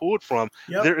people are pulled from.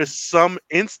 There is some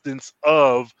instance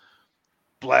of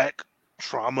black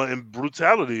trauma and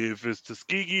brutality. If it's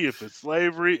Tuskegee, if it's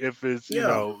slavery, if it's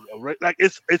like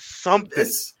it's something.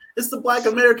 It's the Black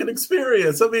American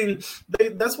experience. I mean,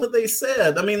 that's what they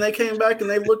said. I mean, they came back and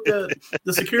they looked at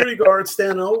the security guards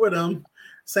standing over them,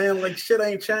 saying like, "Shit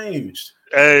ain't changed."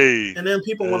 Hey, and then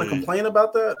people want to complain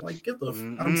about that. Like, get the.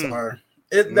 I'm sorry.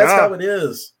 That's how it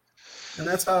is. And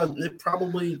that's how it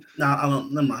probably. I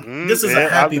don't. Never mind. This is a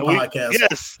happy podcast.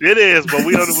 Yes, it is. But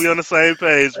we on the same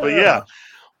page. But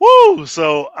woo.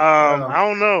 So I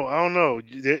don't know.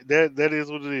 That is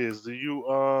what it is. Do you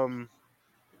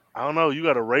I don't know. You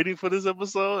got a rating for this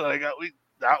episode?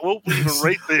 I won't even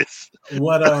rate this.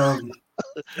 What? Man.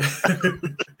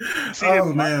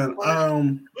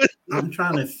 I'm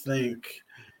trying to think,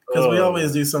 because we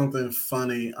always do something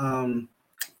funny. I'm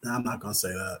not gonna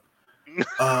say that.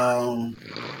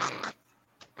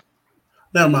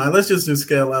 Never mind. Let's just do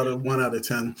scale out of 1 out of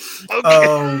 10.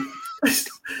 Okay.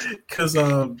 Because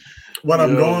what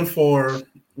I'm going for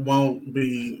won't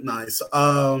be nice.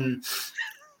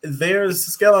 There's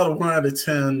a scale out of 1 out of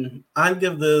 10. I'm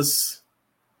giving this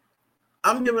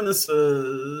a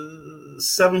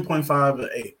 7.5 or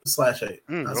 8/8.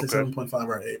 I'll say 7.5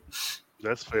 or 8.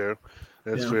 That's fair.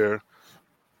 That's fair.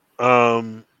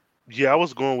 I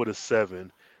was going with a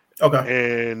 7.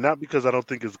 Okay. And not because I don't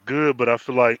think it's good, but I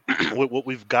feel like with what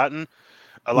we've gotten,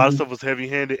 a lot of stuff was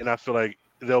heavy-handed, and I feel like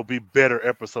there'll be better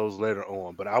episodes later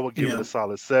on. But I would give it a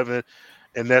solid 7.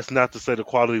 And that's not to say the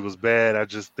quality was bad. I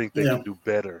just think they can do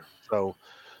better. So,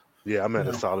 yeah, I'm at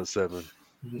a solid 7.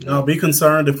 No, be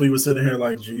concerned if we were sitting here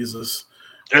like Jesus.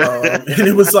 And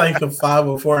it was like a 5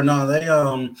 or 4. No, they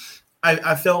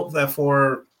I felt that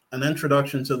for an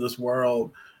introduction to this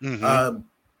world,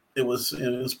 it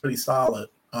was pretty solid.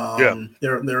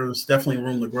 There was definitely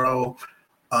room to grow.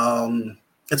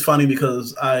 It's funny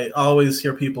because I always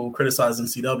hear people criticizing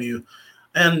CW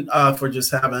and for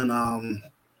just having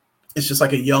it's just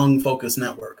like a young focused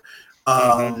network.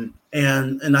 And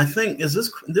I think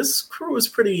this crew is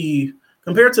pretty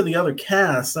compared to the other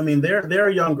casts. I mean, they're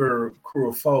a younger crew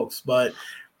of folks, but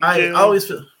I always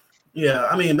feel,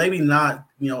 I mean, maybe not,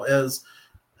 as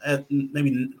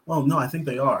maybe, well, no, I think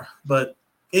they are, but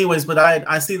anyways, but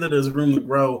I see that there's room to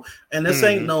grow, and this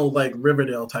ain't no like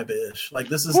Riverdale type of ish. Like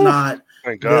this is not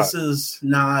them.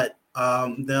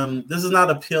 This is not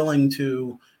appealing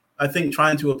to. I think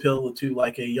trying to appeal to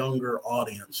like a younger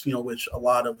audience, which a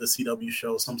lot of the CW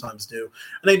shows sometimes do,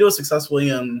 and they do it successfully,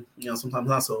 and sometimes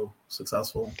not so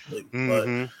successfully.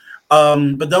 But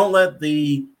don't let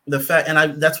the fact,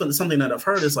 and that's something that I've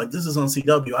heard is like, this is on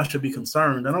CW, I should be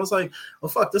concerned, and I was like, well,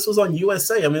 fuck, this was on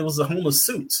USA. I mean, it was the home of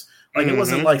Suits. Like it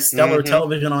wasn't like stellar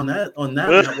television on that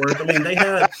network. I mean, they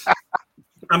had.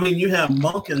 I mean, you have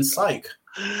Monk and Psych.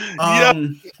 I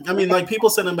mean, like people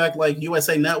sending back like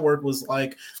USA Network was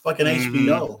like fucking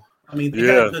HBO. I mean, they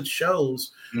had good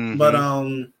shows, but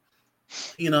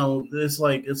it's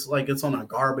like it's on a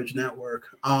garbage network.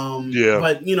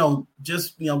 But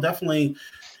just definitely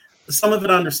some of it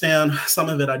I understand, some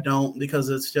of it I don't, because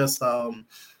it's just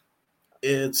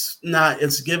it's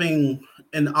giving,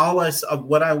 and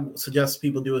what I suggest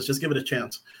people do is just give it a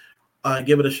chance,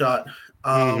 give it a shot,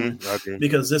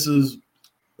 because this is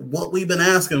what we've been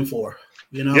asking for,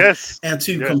 and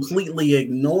to completely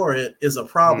ignore it is a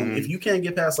problem. If you can't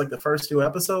get past like the first 2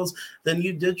 episodes, then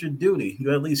you did your duty.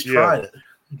 You at least tried it.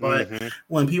 But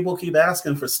when people keep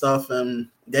asking for stuff and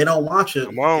they don't watch it,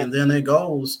 and then it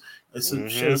goes,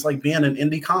 it's like being in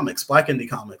indie comics, black indie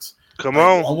comics. Come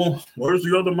on. Oh, where's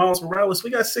the other Miles Morales?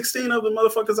 We got 16 of the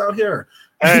motherfuckers out here.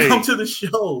 Hey. Come to the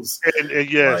shows. And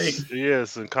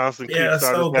yes, and constant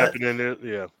Kickstarters happening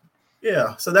there.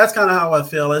 Yeah, so that's kind of how I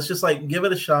feel. It's just like, give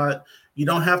it a shot. You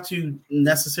don't have to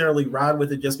necessarily ride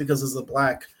with it just because it's a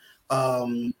black,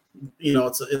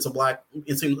 it's a black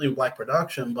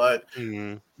production, but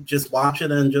just watch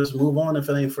it and just move on if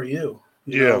it ain't for you.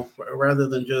 You know, rather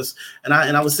than just, and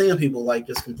I was seeing people like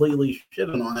just completely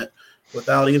shitting on it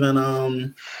without even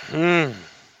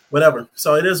whatever.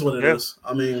 So it is what it is.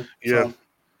 I mean,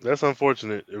 that's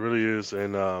unfortunate. It really is,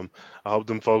 and I hope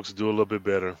them folks do a little bit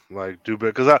better. Like do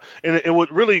better, because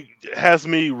what really has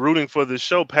me rooting for this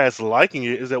show past liking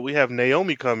it is that we have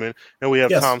Naomi coming and we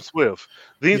have Tom Swift.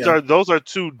 Those are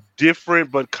 2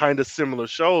 different but kind of similar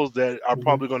shows that are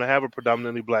probably going to have a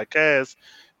predominantly black cast.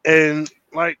 And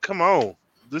like, come on,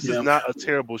 this is not a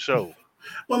terrible show.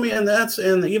 Well, I mean, and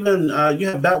even you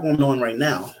have Batwoman on right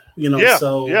now.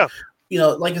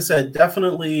 Like I said,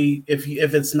 definitely if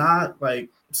it's not like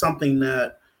something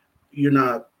that you're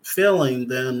not feeling,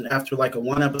 then after like a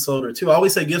 1 episode or 2, I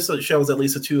always say give shows at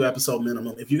least a 2 episode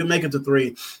minimum. If you can make it to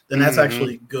 3, then that's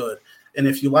actually good. And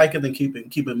if you like it, then keep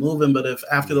it moving. But if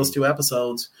after those 2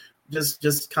 episodes,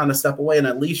 just kind of step away, and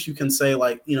at least you can say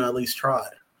like, at least try.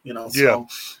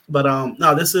 But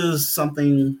no, this is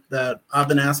something that I've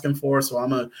been asking for, so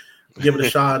I'm gonna give it a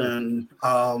shot and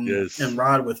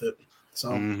ride with it.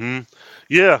 So and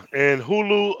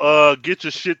Hulu, get your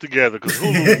shit together, because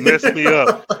Hulu messed me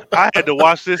up. I had to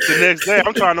watch this the next day.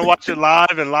 I'm trying to watch it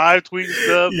live and live tweet and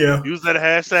stuff. Use that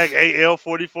hashtag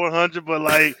AL4400, but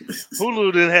like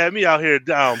Hulu didn't have me out here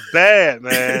down bad,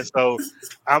 man. So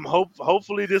I'm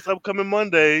hopefully this upcoming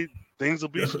Monday things will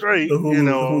be straight.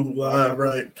 Hulu live,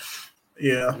 right?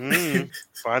 Yeah.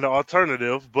 Find an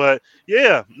alternative. But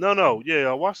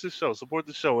watch this show, support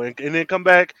the show, and then come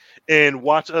back and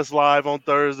watch us live on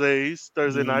Thursday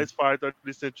nights,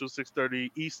 5:30 Central,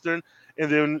 6:30 Eastern,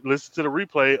 and then listen to the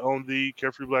replay on the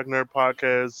Carefree Black Nerd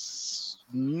Podcast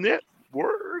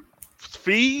network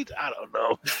feed. I don't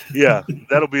know. Yeah,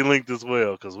 that'll be linked as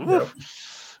well, because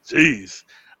jeez.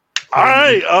 All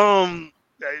right,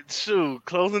 shoot,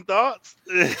 closing thoughts.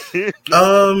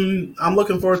 I'm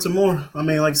looking forward to more. I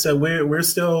mean, like I said, we're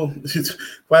still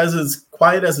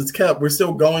quiet as it's kept. We're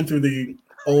still going through the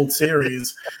old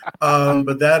series,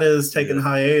 but that is taking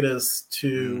hiatus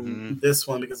to this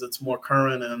one because it's more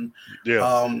current and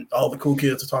all the cool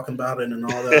kids are talking about it and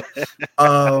all that.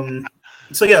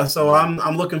 So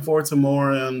I'm looking forward to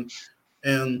more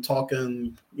and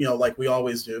talking, like we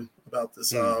always do about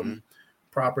this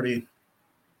property.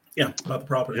 Yeah, about the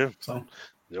property. Yeah. So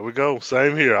There we go.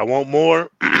 Same here. I want more.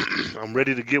 I'm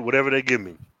ready to get whatever they give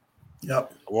me.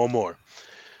 Yep. I want more.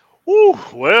 Woo.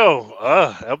 Well,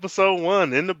 episode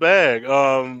 1 in the bag.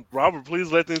 Robert,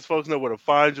 please let these folks know where to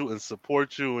find you and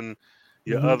support you and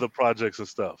your other projects and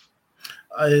stuff.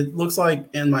 It looks like,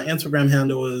 and my Instagram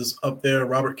handle is up there,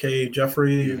 Robert K.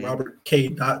 Jeffrey, Robert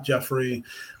K. Jeffrey,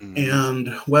 and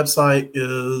website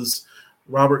is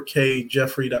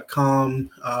robertkjeffrey.com.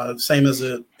 Same as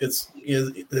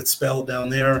it's spelled down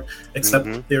there,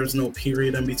 except there's no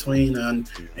period in between, and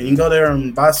you can go there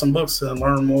and buy some books and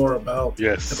learn more about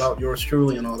yours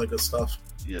truly and all that good stuff.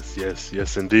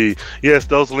 Yes, indeed. Yes,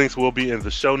 those links will be in the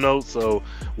show notes. So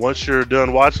once you're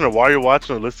done watching, or while you're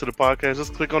watching, or listen to the podcast,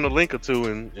 just click on the link or two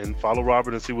and follow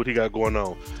Robert and see what he got going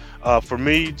on. For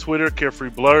me, Twitter,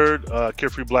 Carefree Blurred,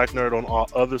 Carefree Black Nerd on all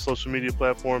other social media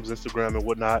platforms, Instagram and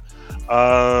whatnot.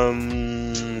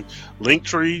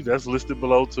 Linktree, that's listed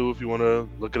below too if you want to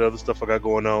look at other stuff I got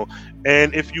going on.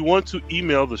 And if you want to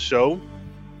email the show,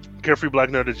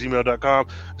 carefreeblacknerd@gmail.com,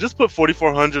 just put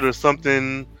 4400 or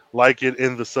something like it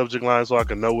in the subject line so I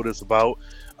can know what it's about.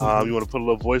 You want to put a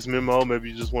little voice memo, maybe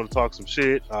you just want to talk some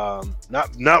shit.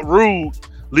 Not rude,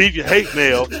 leave your hate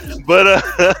mail, but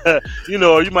you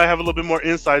might have a little bit more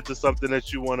insight to something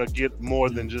that you want to get more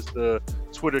than just the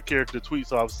Twitter character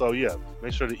tweets off. So yeah,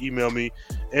 make sure to email me.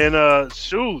 And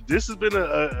this has been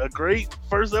a great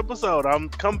first episode.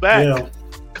 Come back,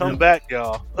 back,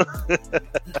 y'all.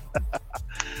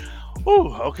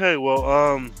 Ooh, okay,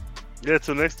 well, yeah,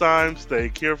 till next time, stay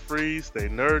carefree, stay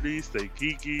nerdy, stay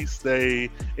geeky,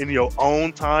 stay in your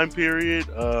own time period.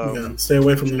 Stay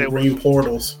away from the green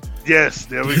portals. Yes,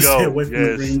 there we go. Stay away from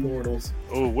the green portals.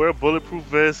 Oh, wear a bulletproof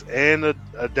vest and a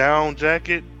down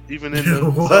jacket, even in the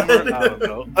summer. I don't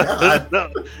know.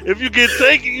 No, if you get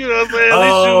taken, you know what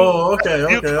I'm saying?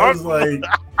 Okay. I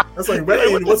was like,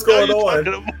 Ray, what's going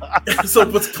on? So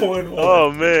what's going on?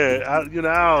 Oh man, I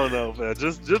don't know, man.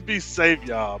 Just be safe,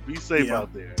 y'all. Be safe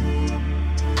out there.